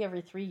CD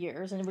every 3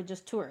 years and would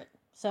just tour it.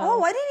 So,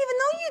 I didn't even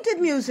know you did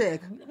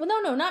music. Well,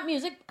 no, not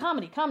music,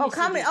 comedy. Oh,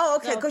 comedy. CDs. Oh,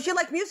 okay, because you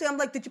like music. I'm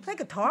like, did you play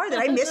guitar? Did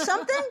I miss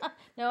something?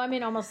 No, I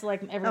mean, almost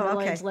like every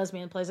millennials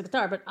lesbian plays a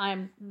guitar, but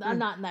I'm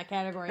not in that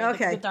category.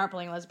 Okay. Guitar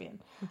playing lesbian.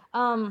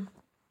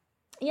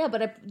 Yeah,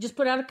 but I just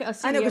put out a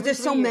CD. I know, because there's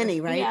so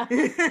many, right? Yeah.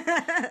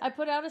 I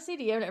put out a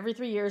CD every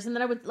 3 years, and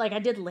then I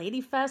did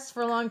Lady Fest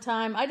for a long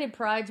time. I did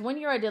Prides. 1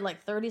 year I did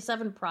like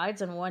 37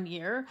 Prides in 1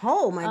 year.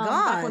 Oh, my God.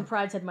 Back when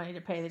Prides had money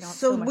to pay. They don't.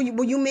 So were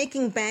you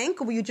making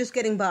bank, or were you just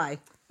getting by?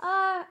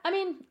 I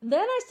mean,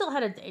 then I still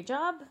had a day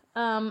job.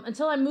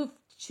 Until I moved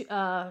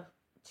to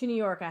New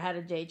York, I had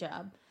a day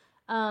job.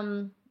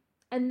 And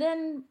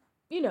then,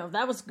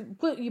 that was,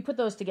 you put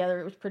those together,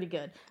 it was pretty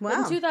good. Wow. But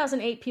in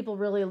 2008, people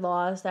really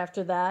lost,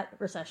 after that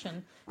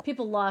recession,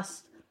 people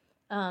lost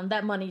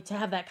that money to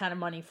have that kind of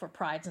money for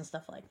prides and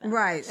stuff like that.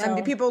 Right. So,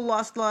 and people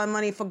lost a lot of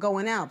money for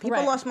going out.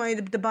 People lost money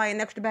to buy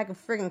an extra bag of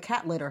friggin'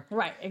 cat litter.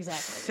 Right,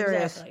 exactly.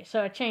 Serious. Exactly.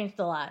 So it changed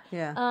a lot.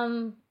 Yeah.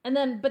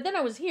 But then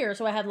I was here,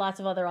 so I had lots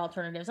of other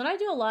alternatives. And I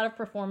do a lot of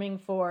performing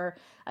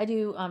I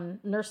do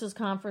nurses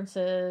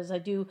conferences, I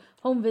do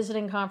home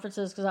visiting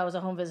conferences, because I was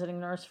a home visiting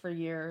nurse for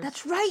years.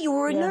 That's right, you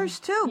were a nurse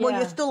too. Well,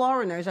 you still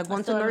are a nurse. Like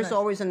once a nurse,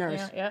 always a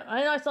nurse. Yeah.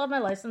 I know, I still have my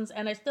license,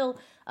 and I still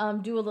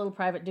do a little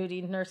private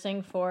duty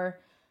nursing for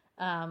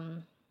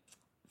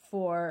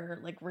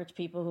like rich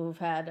people who've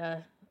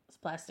had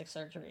plastic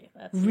surgery.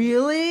 That's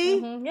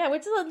really? Mm-hmm. Yeah,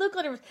 which is a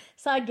lucrative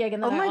side gig.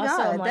 And then my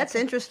God, like, that's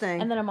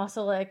interesting. And then I'm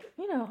also like,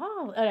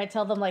 and I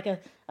tell them like a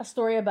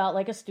story about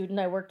like a student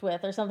I worked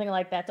with or something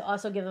like that, to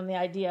also give them the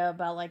idea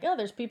about like,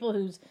 there's people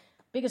whose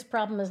biggest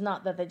problem is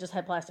not that they just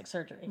had plastic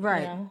surgery.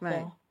 Right,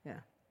 right. So.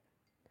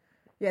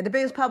 Yeah, the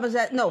biggest problem is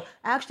that,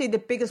 actually the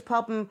biggest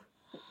problem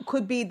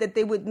could be that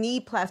they would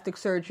need plastic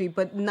surgery,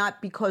 but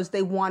not because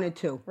they wanted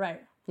to.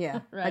 Right.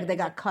 Yeah, like they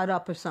got cut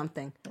up or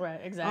something. Right,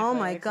 exactly. Oh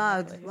my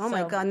God. Oh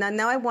my God.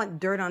 Now I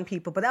want dirt on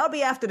people, but that'll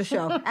be after the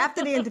show,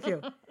 after the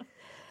interview.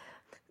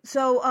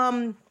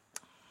 So,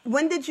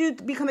 when did you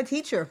become a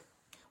teacher?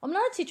 I'm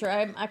not a teacher.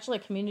 I'm actually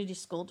a community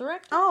school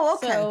director. Oh,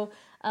 okay. So,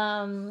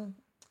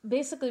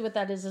 basically what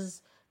that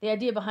is the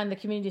idea behind the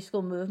community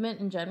school movement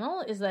in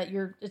general is that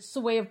it's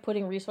a way of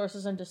putting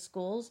resources into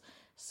schools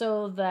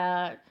so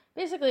that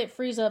basically it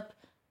frees up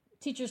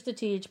teachers to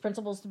teach,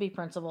 principals to be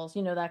principals,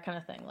 that kind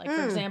of thing. Like,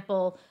 for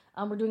example,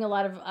 we're doing a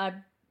lot of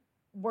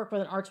work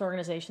with an arts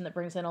organization that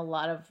brings in a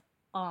lot of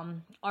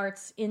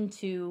arts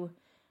into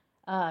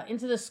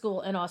the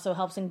school, and also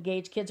helps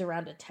engage kids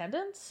around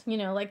attendance.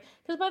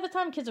 Because by the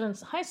time kids are in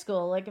high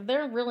school, like if they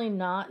don't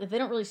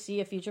really see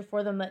a future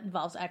for them that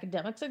involves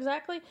academics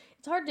exactly,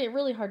 it's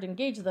really hard to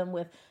engage them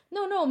with,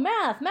 no,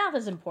 math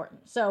is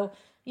important. So,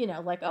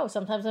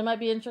 sometimes they might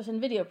be interested in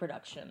video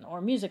production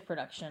or music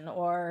production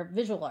or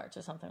visual arts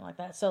or something like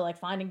that. So, like,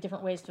 finding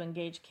different ways to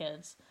engage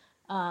kids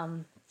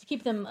to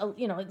keep them,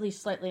 at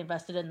least slightly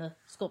invested in the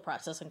school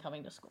process and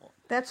coming to school.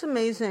 That's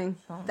amazing.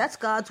 That's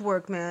God's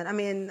work, man. I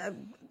mean,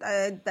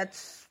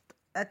 that's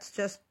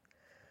just...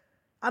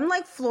 I'm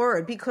like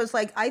floored because,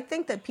 like, I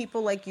think that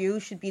people like you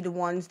should be the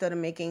ones that are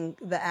making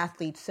the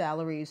athletes'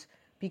 salaries,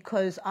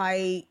 because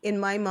in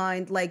my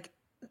mind, like,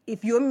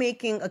 if you're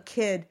making a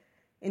kid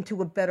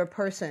into a better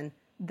person,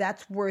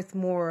 that's worth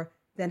more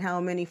than how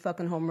many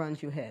fucking home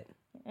runs you hit.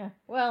 Yeah,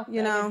 well,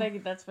 I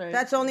think that's very...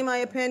 That's only my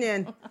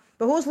opinion.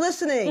 But who's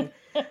listening?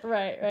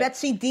 Right.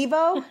 Betsy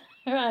DeVoe?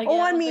 Right,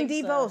 I mean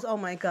DeVoe's. So. Oh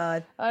my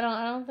God. I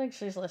don't think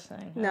she's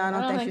listening. No, I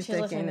don't think she's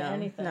thinking. Listening to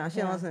anything. No,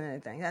 she doesn't listen to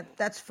anything.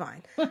 That's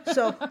fine.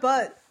 So,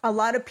 but a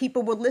lot of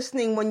people were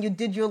listening when you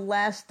did your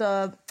last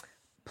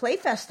play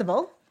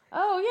festival.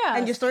 Oh, yeah.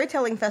 And your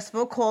storytelling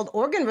festival called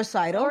Organ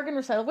Recital. Organ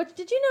Recital. Which,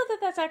 did you know that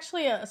that's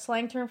actually a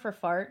slang term for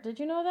fart? Did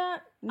you know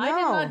that? No. I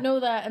did not know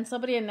that, and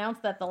somebody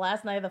announced that the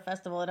last night of the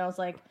festival, and I was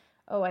like,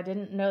 oh, I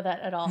didn't know that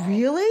at all.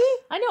 Really?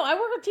 I know. I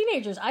work with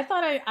teenagers. I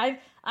thought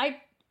I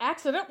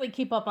accidentally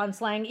keep up on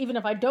slang, even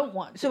if I don't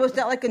want to. So is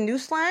that like a new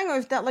slang, or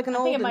is that like an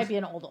old? I think it might be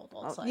an old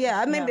slang.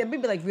 Yeah, maybe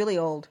like really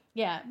old.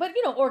 Yeah, but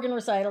Organ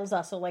Recital is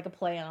also like a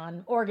play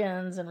on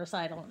organs and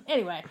recital.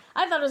 Anyway,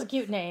 I thought it was a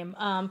cute name.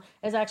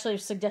 It's actually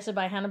suggested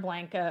by Hannah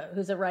Blanca,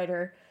 who's a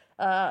writer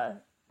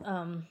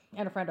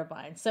and a friend of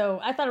mine. So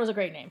I thought it was a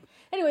great name.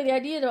 Anyway, the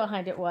idea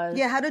behind it was...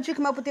 Yeah, how did you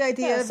come up with the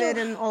idea of it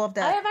and all of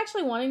that? I have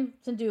actually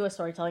wanted to do a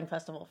storytelling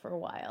festival for a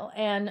while.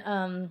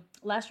 And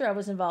last year I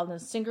was involved in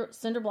the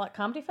Cinderblock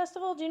Comedy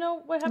Festival. Do you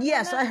know what happened?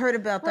 Yes, I heard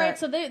about that. Right,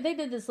 so they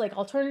did this like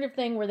alternative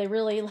thing where they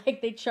really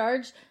they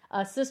charged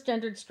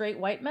cisgendered straight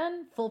white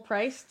men full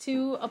price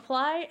to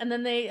apply. And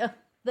then they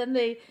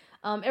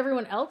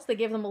everyone else, they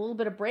gave them a little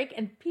bit of break,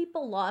 and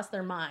people lost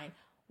their mind.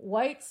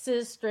 White,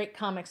 cis, straight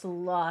comics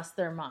lost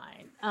their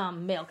mind.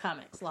 Male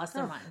comics lost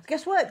their minds.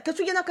 Guess what? Guess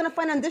what you're not going to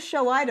find on this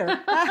show either.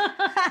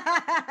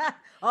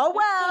 Oh,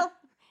 well.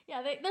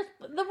 Yeah,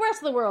 the rest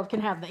of the world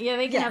can have that. Yeah,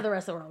 they can have the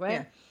rest of the world, right?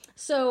 Yeah.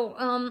 So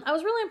I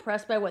was really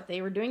impressed by what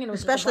they were doing. And it was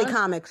especially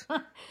comics.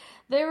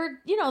 They were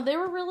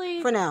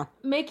really... For now.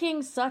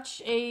 Making such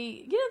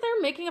a...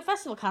 they're making a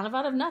festival kind of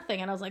out of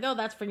nothing. And I was like, oh,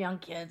 that's for young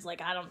kids. Like,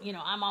 I don't...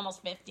 I'm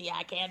almost 50.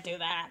 I can't do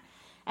that.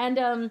 And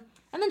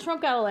then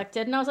Trump got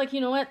elected, and I was like,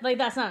 you know what? Like,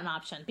 that's not an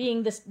option.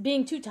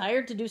 Being too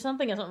tired to do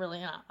something isn't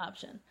really an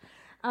option.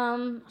 So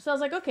I was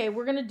like, okay,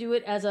 we're gonna do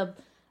it as a.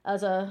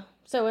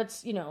 So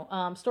it's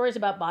stories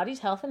about bodies,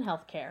 health, and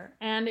healthcare,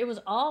 and it was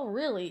all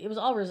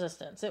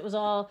resistance. It was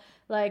all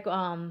like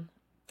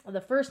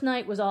the first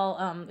night was all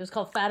it was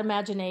called Fat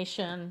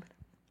Imagination.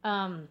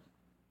 The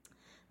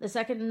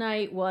second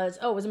night was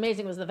it was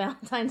amazing. It was the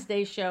Valentine's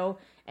Day show,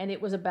 and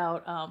it was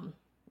about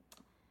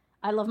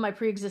I Love My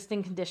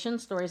Pre-Existing Condition,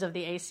 Stories of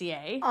the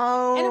ACA.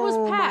 Oh, and it was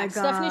packed.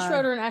 My God. Stephanie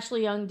Schroeder and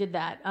Ashley Young did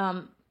that.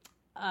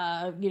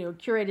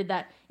 curated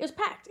that. It was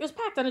packed. It was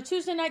packed on a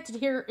Tuesday night to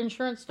hear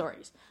insurance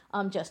stories.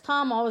 Jess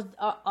Tom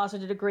also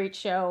did a great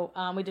show.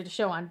 We did a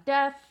show on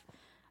death.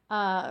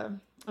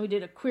 We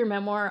did a queer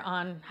memoir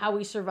on how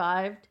we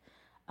survived.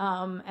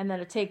 And then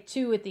a take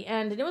two at the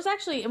end. And it was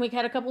actually, and we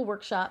had a couple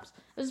workshops.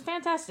 It was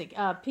fantastic.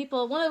 One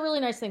of the really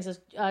nice things is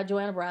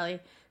Joanna Briley,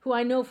 who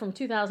I know from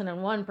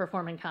 2001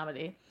 performing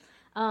comedy.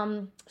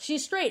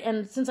 She's straight,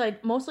 and since I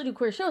mostly do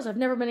queer shows, I've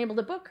never been able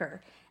to book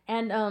her.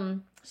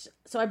 And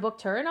so I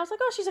booked her, and I was like,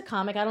 oh, she's a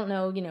comic, I don't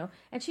know,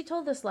 And she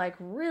told this like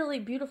really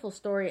beautiful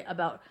story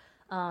about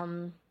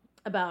an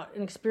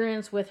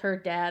experience with her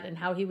dad and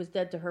how he was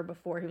dead to her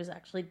before he was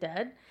actually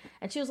dead.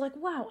 And she was like,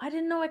 wow, I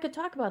didn't know I could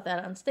talk about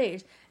that on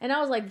stage. And I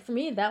was like, for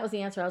me, that was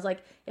the answer. I was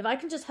like, if I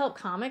can just help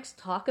comics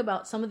talk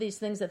about some of these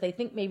things that they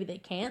think maybe they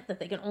can't, that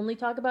they can only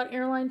talk about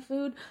airline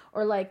food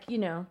or like,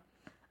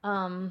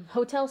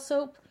 hotel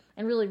soap,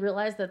 and really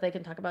realize that they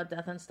can talk about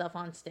death and stuff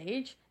on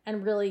stage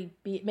and really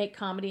make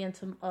comedy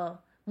into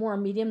more a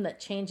medium that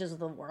changes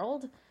the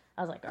world.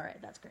 I was like, all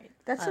right, that's great.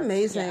 That's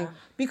amazing. Yeah.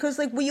 Because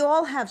like we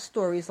all have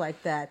stories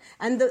like that.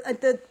 And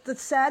the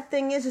sad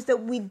thing is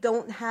that we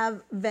don't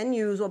have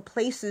venues or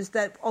places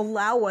that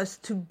allow us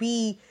to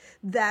be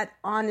that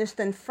honest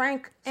and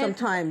frank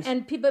sometimes.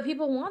 But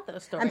people want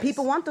those stories. And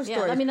people want those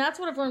stories. I mean, that's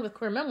what I've learned with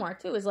queer memoir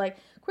too, is like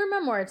queer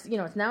memoir, it's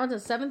now in the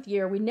 7th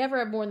year. We never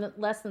have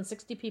less than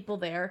 60 people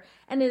there.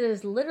 And it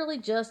is literally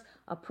just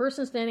a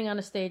person standing on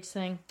a stage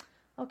saying,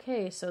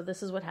 okay, so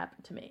this is what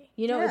happened to me.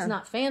 It's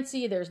not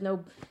fancy. There's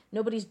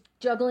nobody's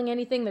juggling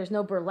anything. There's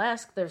no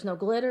burlesque. There's no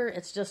glitter.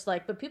 It's just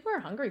like, but people are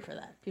hungry for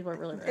that. People are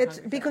really, really hungry.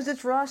 It's because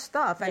it's raw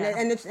stuff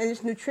and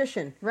it's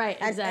nutrition. Right,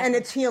 exactly. And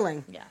it's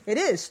healing. Yeah. It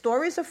is.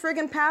 Stories of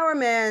friggin' power,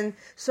 man.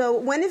 So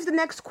when is the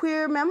next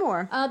queer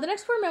memoir? The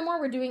next queer memoir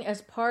we're doing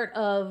as part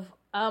of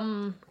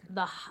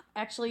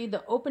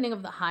the opening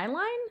of the High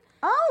Line.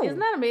 Oh. Isn't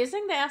that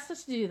amazing? They asked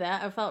us to do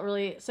that. I felt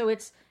really, so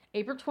it's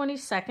April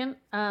 22nd.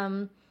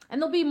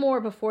 And there'll be more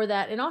before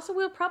that. And also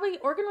we'll probably,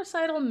 Organ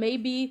Recital may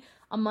be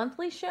a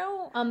monthly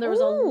show. There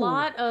was a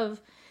lot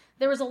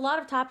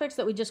of topics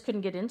that we just couldn't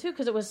get into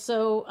because it was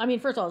so,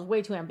 first of all, it was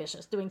way too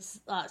ambitious doing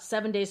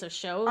 7 days of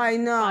shows by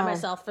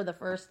myself for the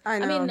first. I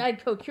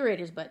had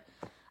co-curators, but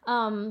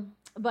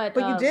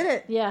you did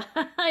it. Yeah,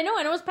 I know,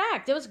 and it was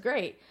packed. It was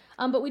great.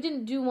 But we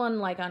didn't do one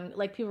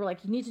people were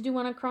like, you need to do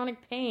one on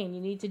chronic pain.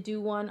 You need to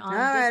do one on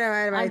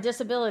on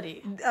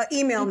disability.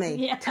 Email me.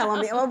 Yeah. Tell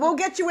me. Well, we'll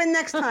get you in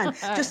next time.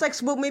 Just like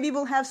maybe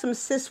we'll have some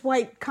cis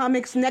white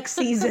comics next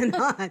season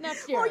on.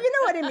 Next year. Well, you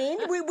know what I mean.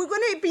 We're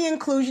going to be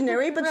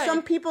inclusionary, but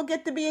some people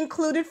get to be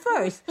included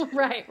first.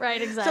 Right,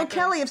 exactly. So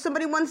Kelly, if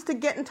somebody wants to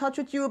get in touch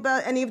with you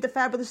about any of the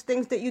fabulous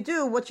things that you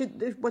do, what should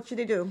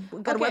they do?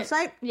 Got a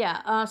website?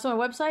 Yeah. So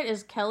my website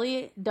is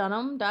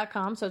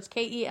kellydunham.com. So it's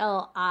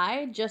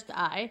KELI, just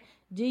I.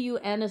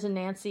 DUN as in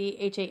Nancy,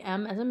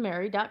 HAM as in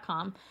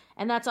Mary.com.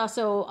 And that's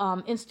also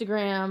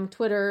Instagram,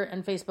 Twitter,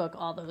 and Facebook.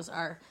 All those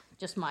are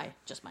just my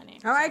name.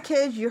 All right,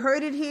 kids, you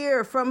heard it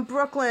here from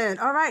Brooklyn.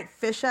 All right,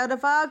 Fish Out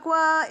of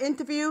Agua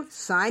interview,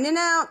 signing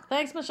out.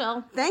 Thanks,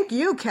 Michelle. Thank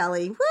you,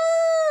 Kelly.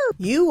 Woo!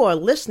 You are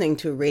listening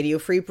to Radio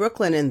Free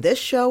Brooklyn, and this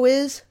show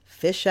is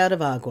Fish Out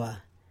of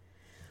Agua.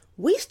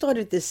 We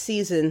started this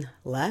season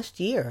last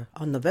year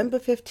on November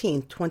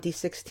 15th,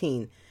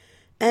 2016.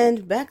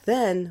 And back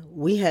then,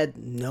 we had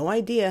no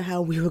idea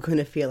how we were going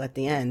to feel at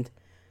the end.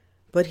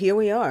 But here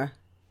we are,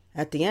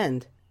 at the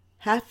end.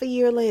 Half a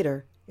year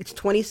later, it's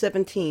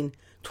 2017,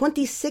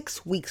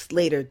 26 weeks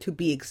later to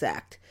be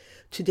exact.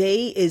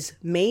 Today is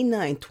May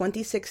 9,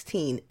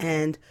 2016,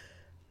 and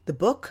the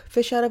book,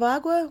 Fish Out of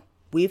Agua,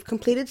 we've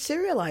completed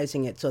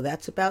serializing it, so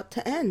that's about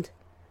to end.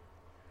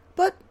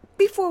 But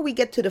before we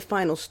get to the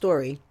final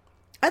story,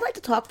 I'd like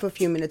to talk for a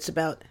few minutes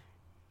about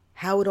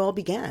how it all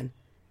began.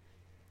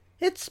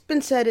 It's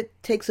been said it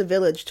takes a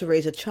village to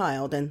raise a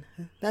child, and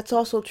that's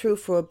also true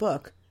for a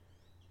book.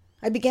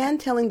 I began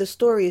telling the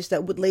stories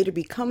that would later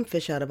become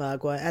Fish Out of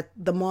Agua at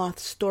the Moth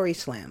Story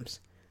Slams.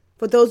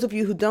 For those of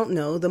you who don't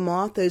know, the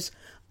Moth is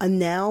a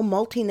now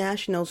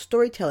multinational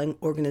storytelling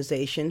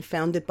organization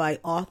founded by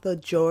author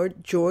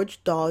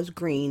George Dawes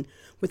Green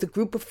with a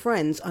group of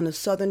friends on a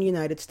southern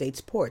United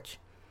States porch,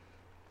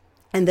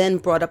 and then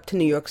brought up to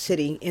New York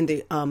City in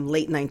the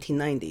late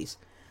 1990s.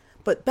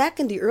 But back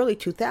in the early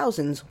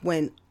 2000s,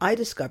 when I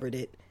discovered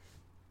it,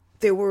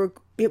 it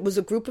was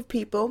a group of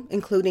people,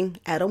 including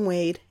Adam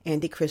Wade,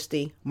 Andy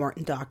Christie,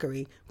 Martin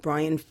Dockery,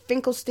 Brian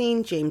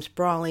Finkelstein, James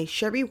Brawley,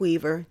 Sherry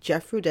Weaver,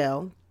 Jeff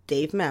Rudell,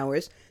 Dave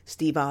Mowers,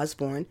 Steve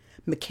Osborne,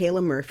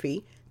 Michaela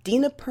Murphy,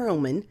 Dina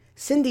Perlman,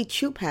 Cindy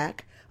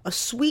Chupak, a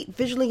sweet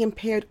visually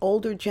impaired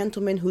older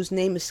gentleman whose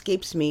name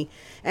escapes me,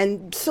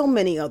 and so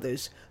many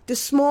others. This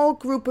small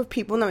group of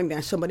people,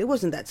 it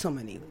wasn't that so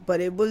many,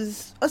 but it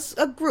was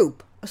a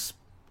group. A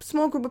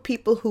small group of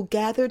people who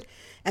gathered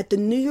at the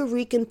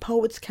Nuyorican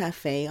Poets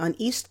Cafe on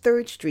East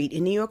 3rd Street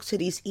in New York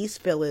City's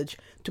East Village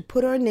to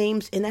put our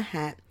names in a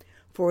hat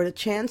for a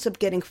chance of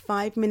getting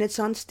 5 minutes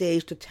on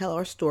stage to tell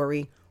our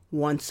story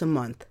once a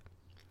month.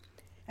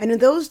 And in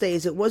those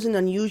days, it wasn't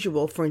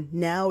unusual for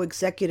now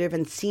executive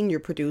and senior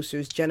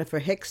producers Jennifer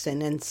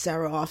Hickson and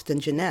Sarah Austin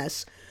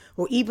Jenness,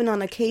 or even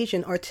on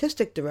occasion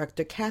artistic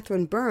director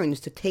Catherine Burns,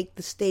 to take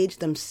the stage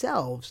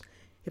themselves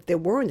if there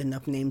weren't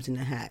enough names in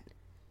the hat.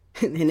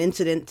 An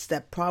incident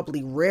that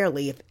probably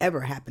rarely, if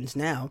ever, happens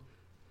now.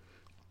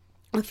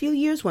 A few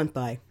years went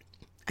by.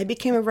 I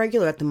became a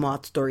regular at the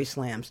Moth Story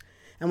Slams,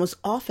 and was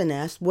often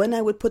asked when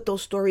I would put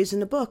those stories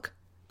in a book.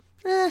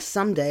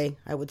 Someday,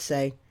 I would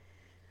say.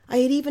 I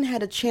had even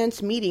had a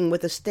chance meeting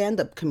with a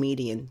stand-up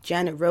comedian,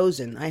 Janet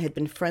Rosen, I had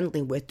been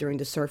friendly with during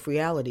the Surf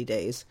Reality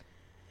days.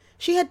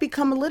 She had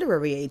become a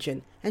literary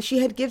agent, and she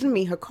had given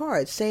me her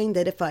card, saying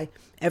that if I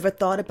ever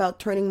thought about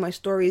turning my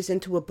stories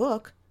into a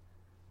book,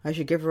 I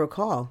should give her a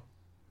call.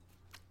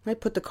 I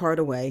put the card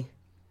away.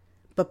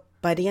 But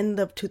by the end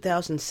of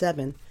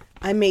 2007,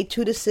 I made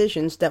 2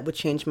 decisions that would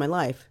change my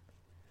life.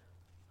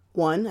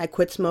 1, I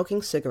quit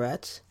smoking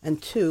cigarettes,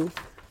 and 2,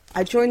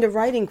 I joined a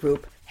writing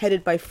group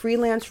headed by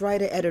freelance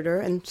writer-editor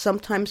and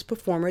sometimes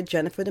performer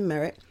Jennifer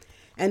DeMeritt,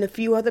 and a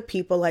few other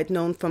people I'd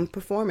known from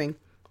performing.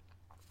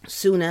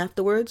 Soon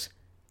afterwards,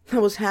 I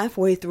was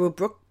halfway through a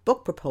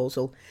book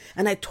proposal,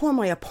 and I tore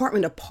my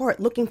apartment apart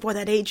looking for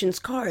that agent's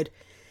card.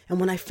 And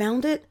when I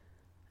found it,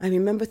 I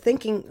remember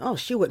thinking, oh,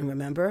 she wouldn't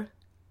remember.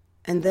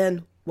 And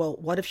then, well,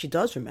 what if she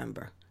does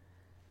remember?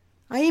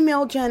 I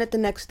emailed Janet the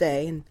next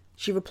day, and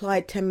she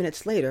replied 10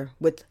 minutes later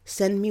with,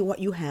 "Send me what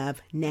you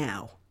have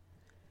now."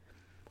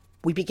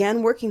 We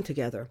began working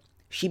together.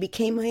 She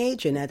became my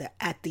agent.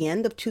 At the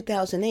end of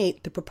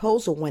 2008, the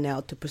proposal went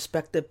out to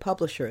prospective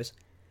publishers.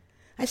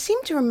 I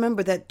seem to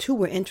remember that 2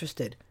 were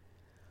interested.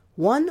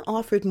 One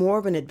offered more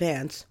of an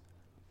advance,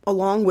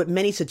 along with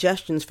many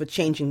suggestions for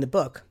changing the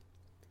book.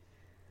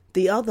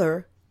 The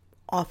other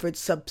offered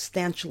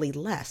substantially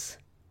less,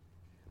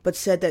 but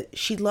said that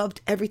she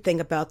loved everything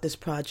about this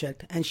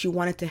project and she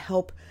wanted to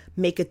help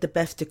make it the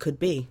best it could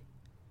be.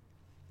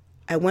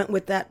 I went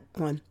with that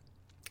one,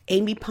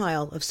 Amy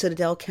Pyle of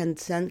Citadel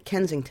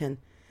Kensington.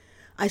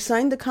 I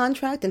signed the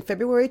contract in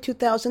February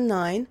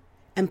 2009,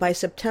 and by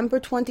September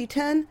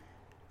 2010,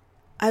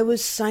 I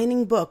was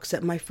signing books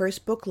at my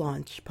first book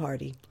launch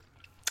party.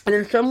 And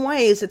in some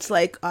ways, it's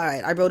like, all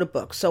right, I wrote a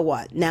book, so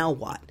what? Now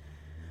what?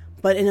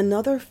 But in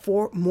another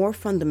more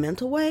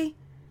fundamental way,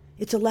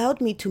 it's allowed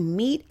me to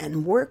meet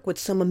and work with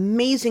some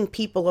amazing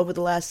people over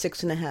the last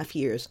 6.5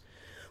 years,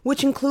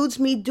 which includes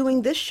me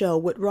doing this show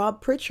with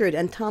Rob Pritchard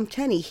and Tom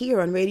Tenney here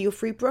on Radio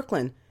Free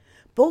Brooklyn,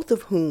 both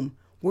of whom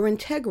were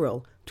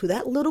integral to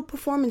that little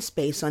performance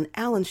space on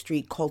Allen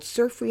Street called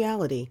Surf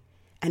Reality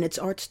and its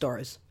art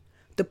stars,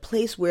 the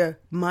place where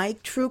my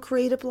true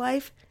creative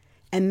life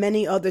and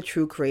many other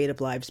true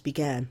creative lives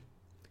began.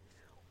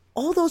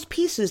 All those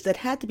pieces that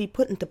had to be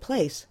put into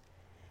place,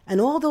 and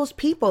all those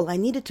people I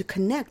needed to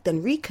connect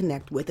and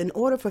reconnect with in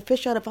order for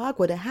Fish Out of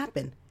Agua to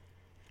happen.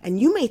 And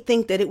you may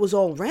think that it was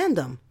all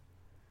random,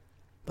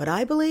 but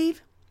I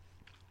believe,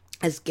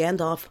 as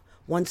Gandalf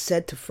once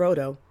said to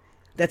Frodo,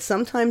 that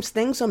sometimes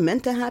things are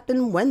meant to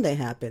happen when they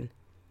happen.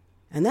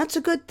 And that's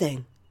a good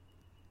thing.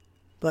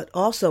 But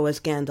also, as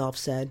Gandalf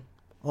said,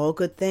 all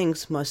good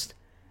things must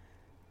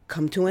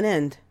come to an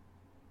end.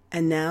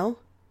 And now,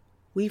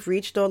 we've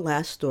reached our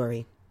last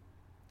story.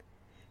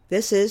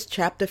 This is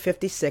Chapter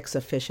 56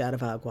 of Fish Out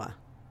of Agua.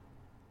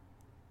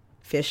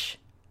 Fish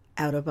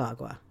Out of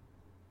Agua.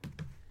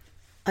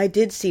 I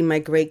did see my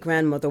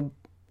great-grandmother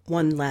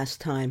one last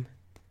time.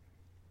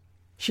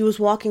 She was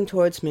walking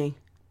towards me,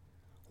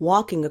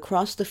 walking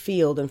across the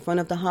field in front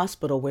of the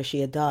hospital where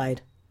she had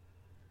died.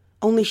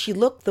 Only she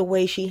looked the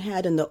way she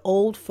had in the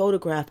old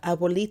photograph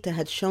Abuelita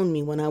had shown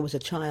me when I was a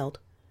child.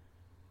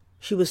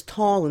 She was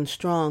tall and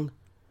strong,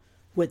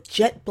 with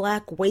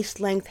jet-black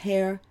waist-length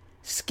hair,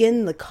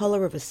 skin the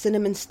color of a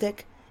cinnamon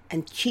stick,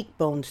 and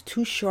cheekbones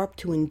too sharp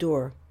to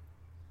endure.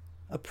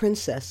 A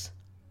princess.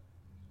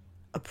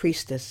 A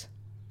priestess.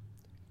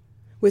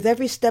 With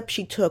every step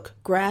she took,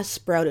 grass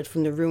sprouted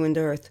from the ruined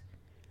earth.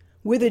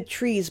 Withered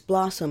trees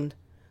blossomed.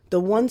 The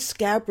once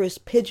scabrous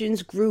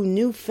pigeons grew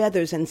new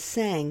feathers and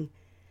sang,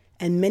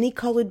 and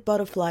many-colored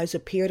butterflies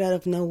appeared out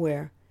of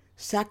nowhere,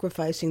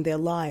 sacrificing their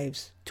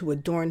lives to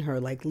adorn her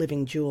like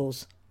living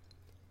jewels.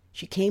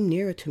 She came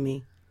nearer to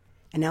me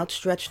and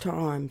outstretched her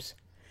arms,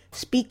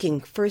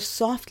 speaking first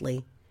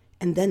softly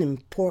and then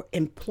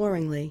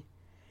imploringly.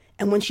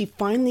 And when she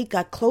finally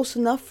got close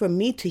enough for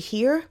me to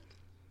hear,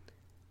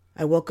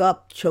 I woke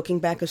up, choking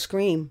back a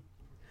scream,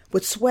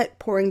 with sweat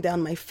pouring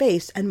down my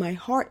face and my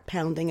heart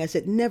pounding as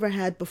it never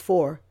had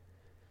before.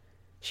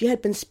 She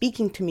had been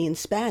speaking to me in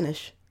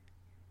Spanish,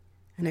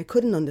 and I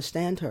couldn't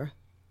understand her.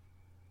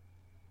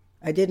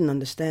 I didn't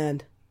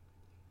understand.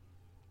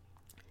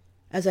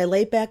 As I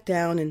lay back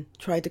down and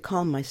tried to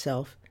calm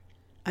myself,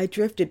 I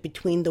drifted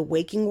between the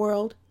waking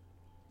world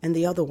and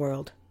the other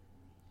world,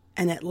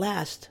 and at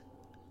last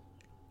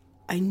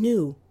I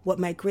knew what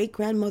my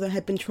great-grandmother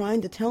had been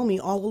trying to tell me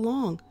all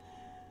along.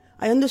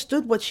 I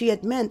understood what she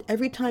had meant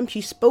every time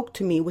she spoke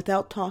to me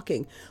without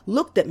talking,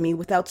 looked at me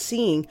without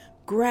seeing,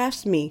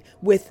 grasped me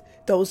with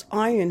those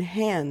iron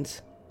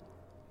hands.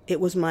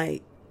 It was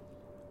my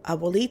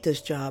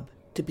Abuelita's job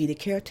to be the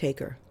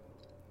caretaker,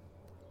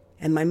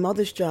 and my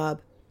mother's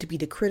job to be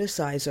the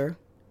criticizer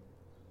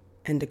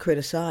and the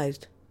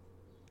criticized.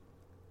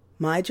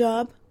 My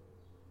job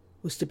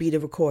was to be the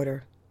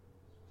recorder.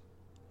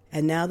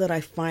 And now that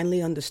I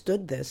finally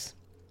understood this,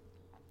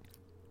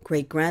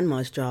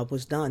 great-grandma's job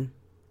was done.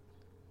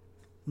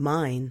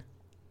 Mine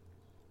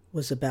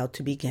was about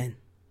to begin.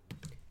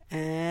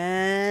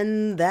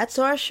 And that's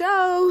our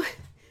show.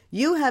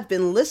 You have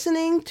been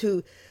listening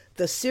to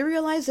the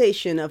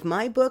serialization of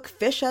my book,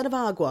 Fish Out of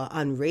Agua,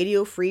 on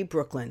Radio Free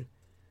Brooklyn.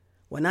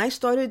 When I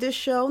started this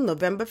show,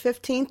 November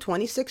 15,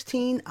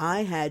 2016,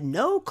 I had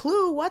no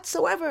clue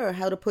whatsoever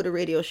how to put a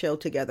radio show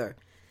together.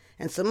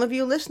 And some of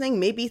you listening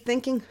may be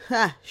thinking,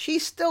 she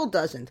still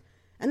doesn't.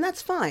 And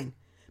that's fine,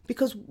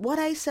 because what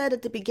I said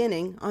at the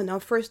beginning on our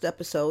first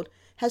episode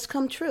has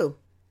come true.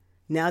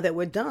 Now that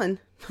we're done,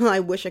 I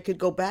wish I could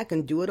go back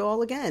and do it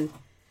all again.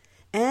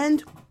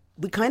 And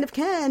we kind of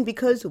can,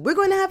 because we're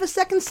going to have a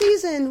second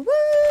season.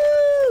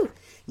 Woo!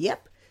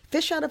 Yep,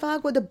 Fish Out of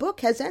Agua, the book,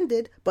 has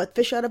ended, but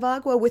Fish Out of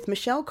Agua with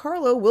Michelle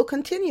Carlo will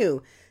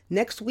continue.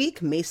 Next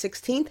week, May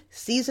 16th,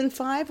 Season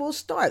 5 will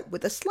start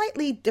with a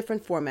slightly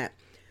different format.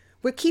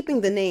 We're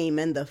keeping the name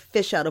and the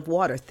Fish Out of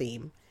Water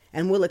theme,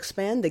 and we'll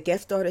expand the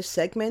guest artist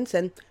segments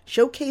and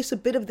showcase a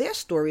bit of their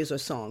stories or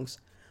songs,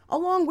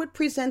 along with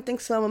presenting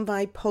some of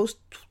my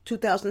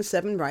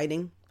post-2007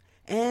 writing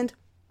and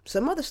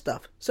some other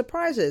stuff.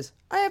 Surprises.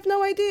 I have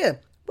no idea.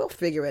 We'll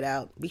figure it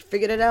out. We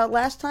figured it out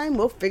last time.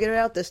 We'll figure it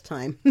out this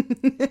time.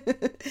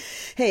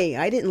 Hey,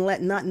 I didn't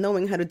let not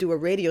knowing how to do a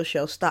radio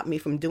show stop me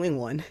from doing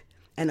one.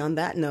 And on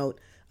that note,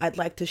 I'd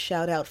like to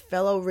shout out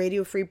fellow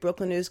Radio Free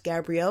Brooklyners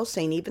Gabrielle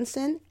St.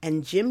 Evenson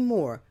and Jim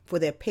Moore for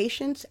their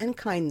patience and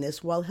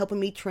kindness while helping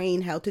me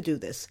train how to do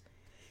this.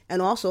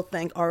 And also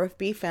thank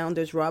RFB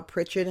founders Rob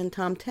Pritchard and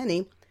Tom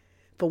Tenney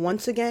for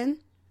once again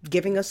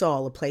giving us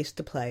all a place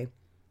to play.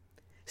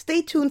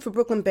 Stay tuned for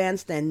Brooklyn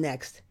Bandstand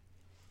next.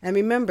 And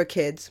remember,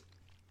 kids,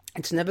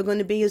 it's never going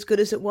to be as good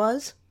as it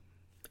was,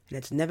 and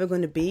it's never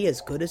going to be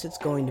as good as it's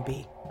going to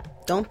be.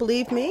 Don't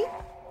believe me?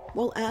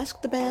 Well,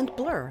 ask the band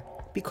Blur,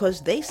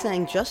 because they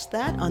sang just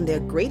that on their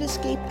Great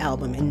Escape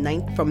album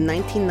from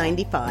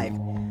 1995.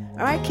 All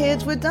right,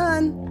 kids, we're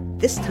done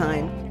this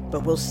time,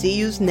 but we'll see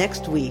yous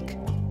next week.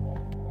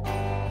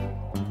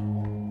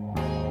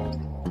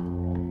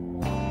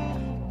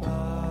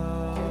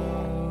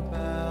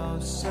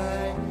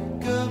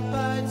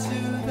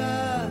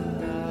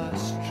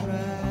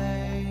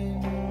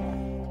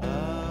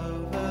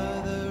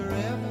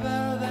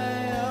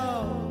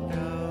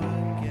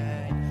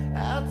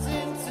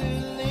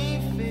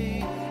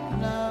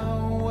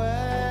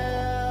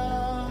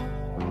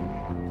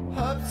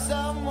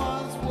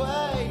 Someone's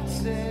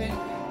waiting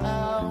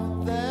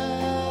out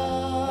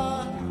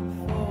there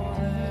for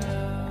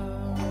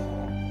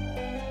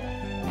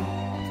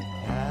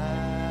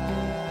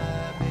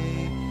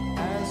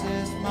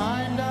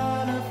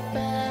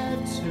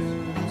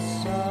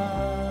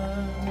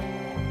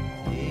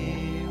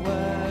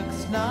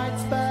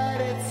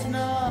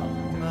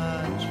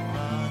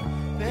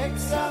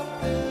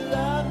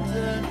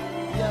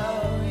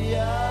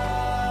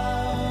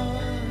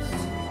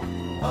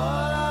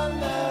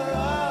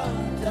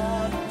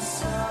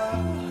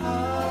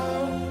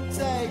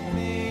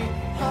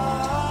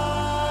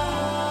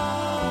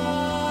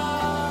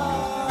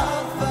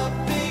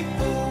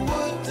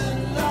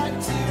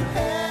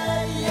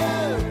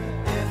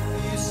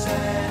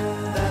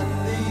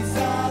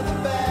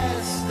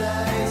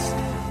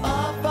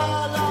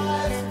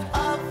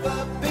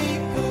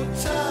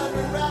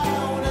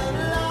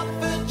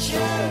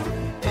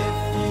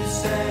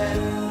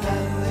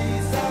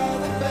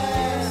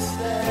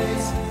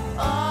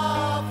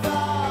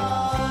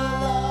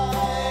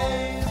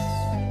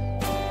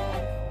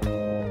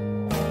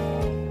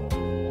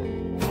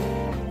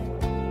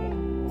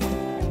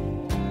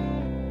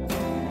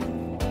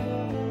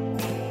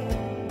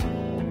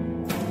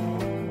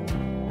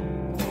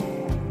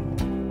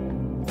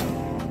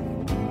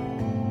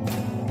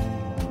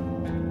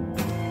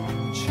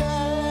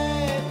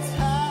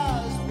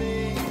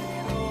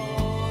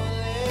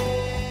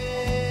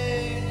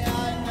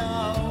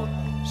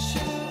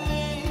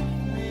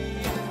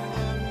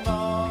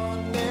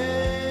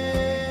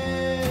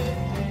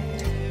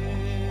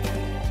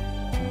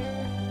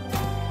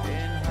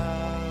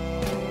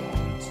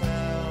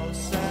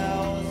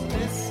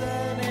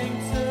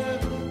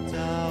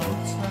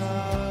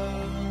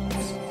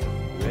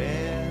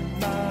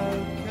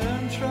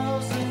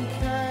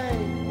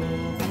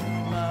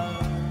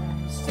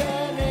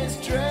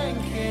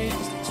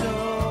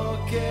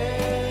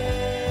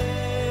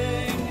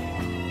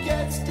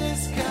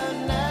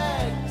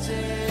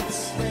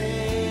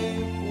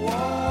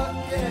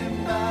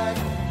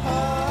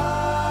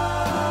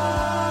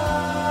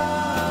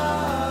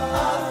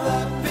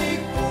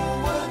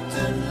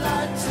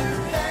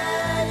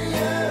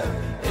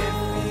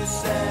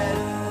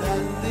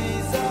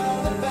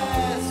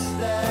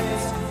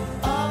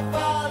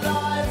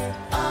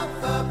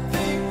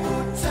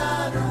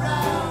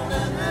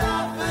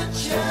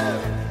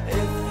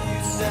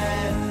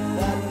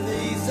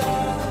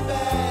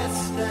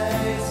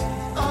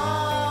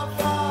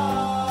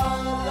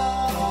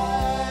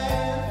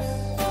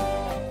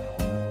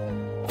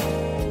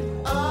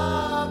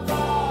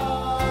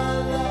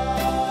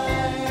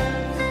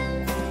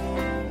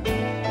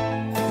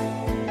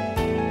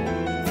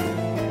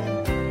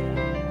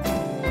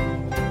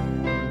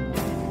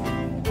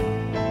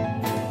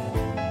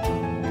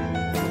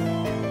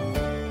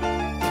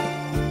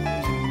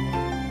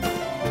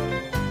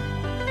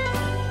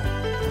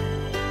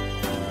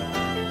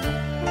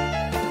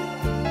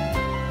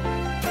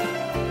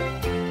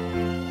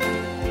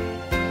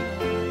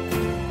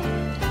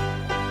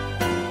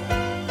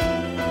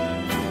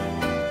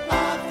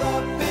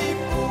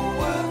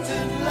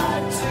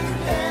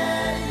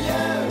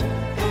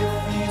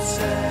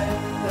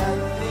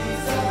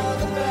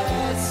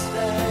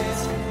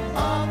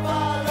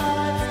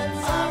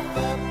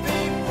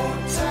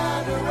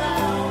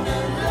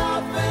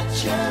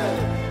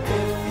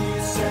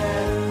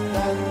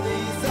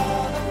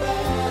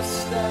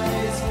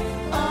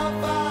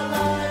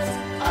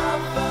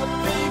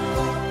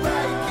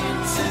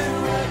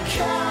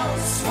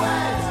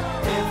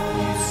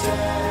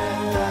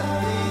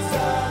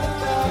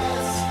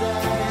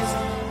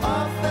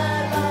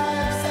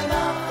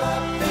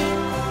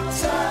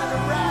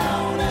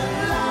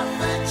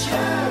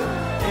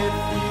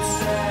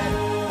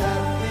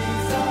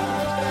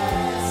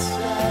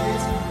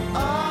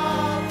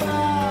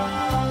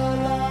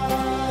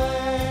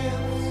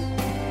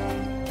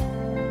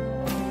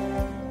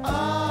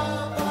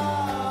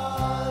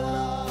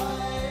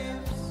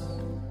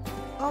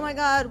Oh my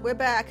God, we're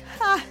back.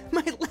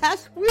 My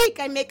last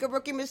week I make a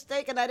rookie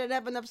mistake and I didn't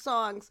have enough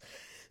songs.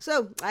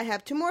 So I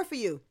have two more for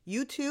you.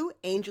 U2,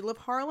 Angel of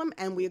Harlem,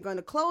 and we're going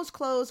to close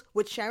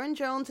with Sharon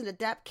Jones and the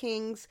Dap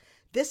Kings.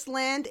 This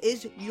Land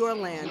Is Your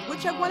Land,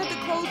 which I wanted to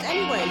close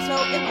anyway,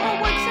 so it all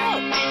works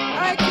out.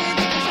 All right, kids,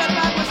 Fish Out of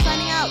Agua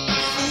signing out.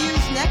 See you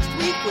next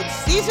week with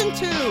Season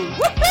 2.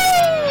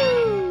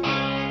 Woohoo!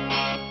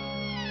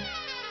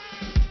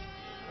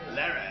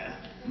 Larry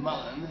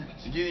Mullen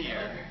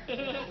Jr.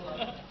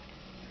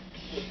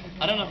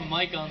 I don't have a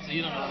mic on, so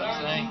you don't know what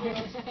I'm saying.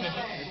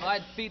 If I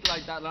had feet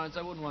like that, Lawrence,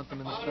 I wouldn't want them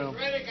in the film.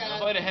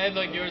 If I had a head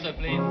like yours, I'd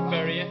play in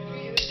bury you.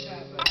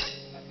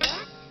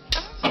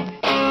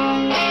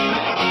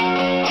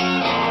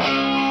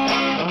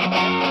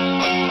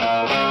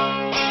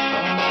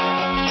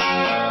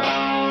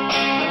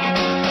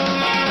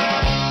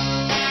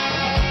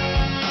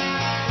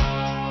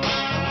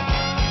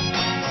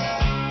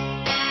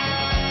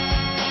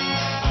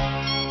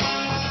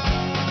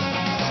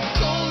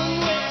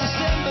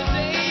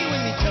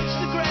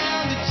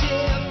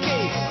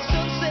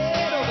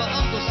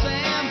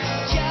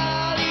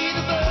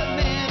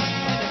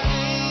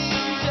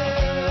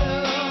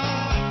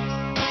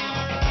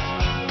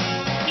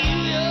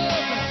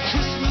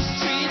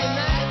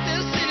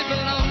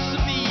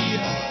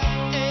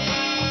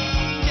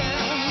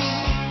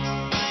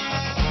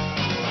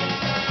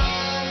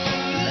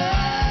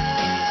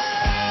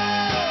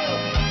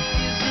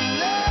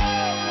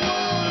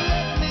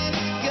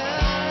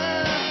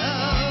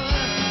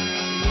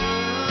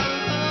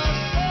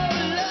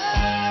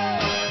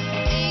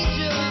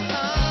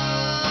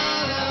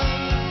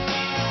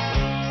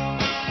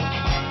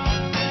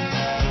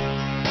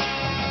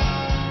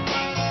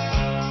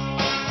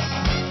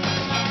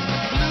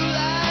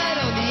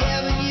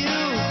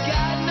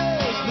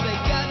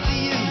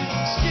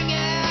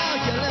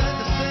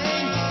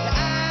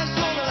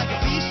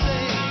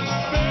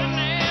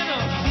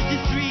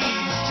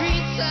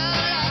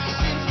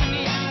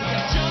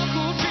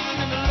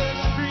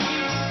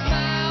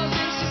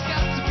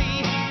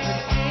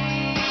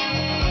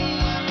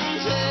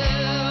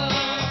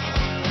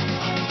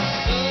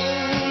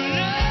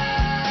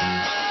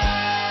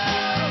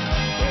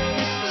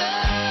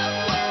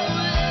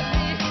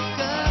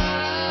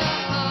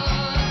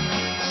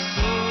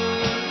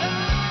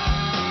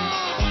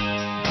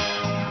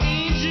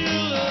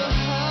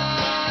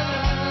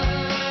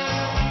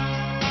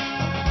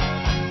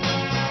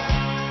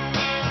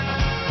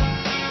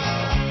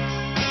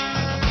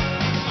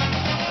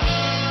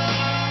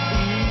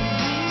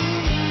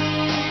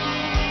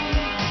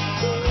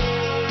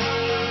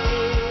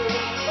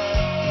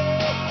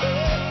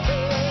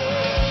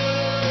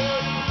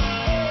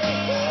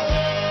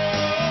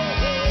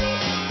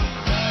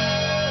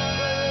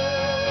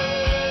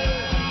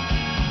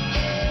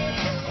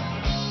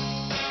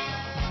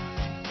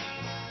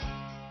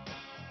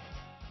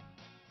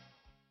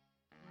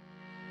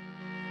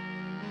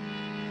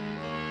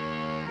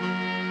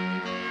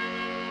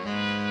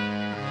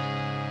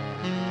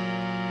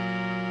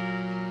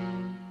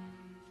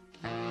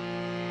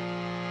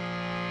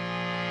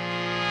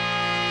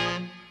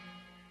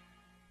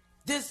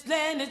 This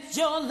land is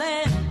your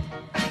land.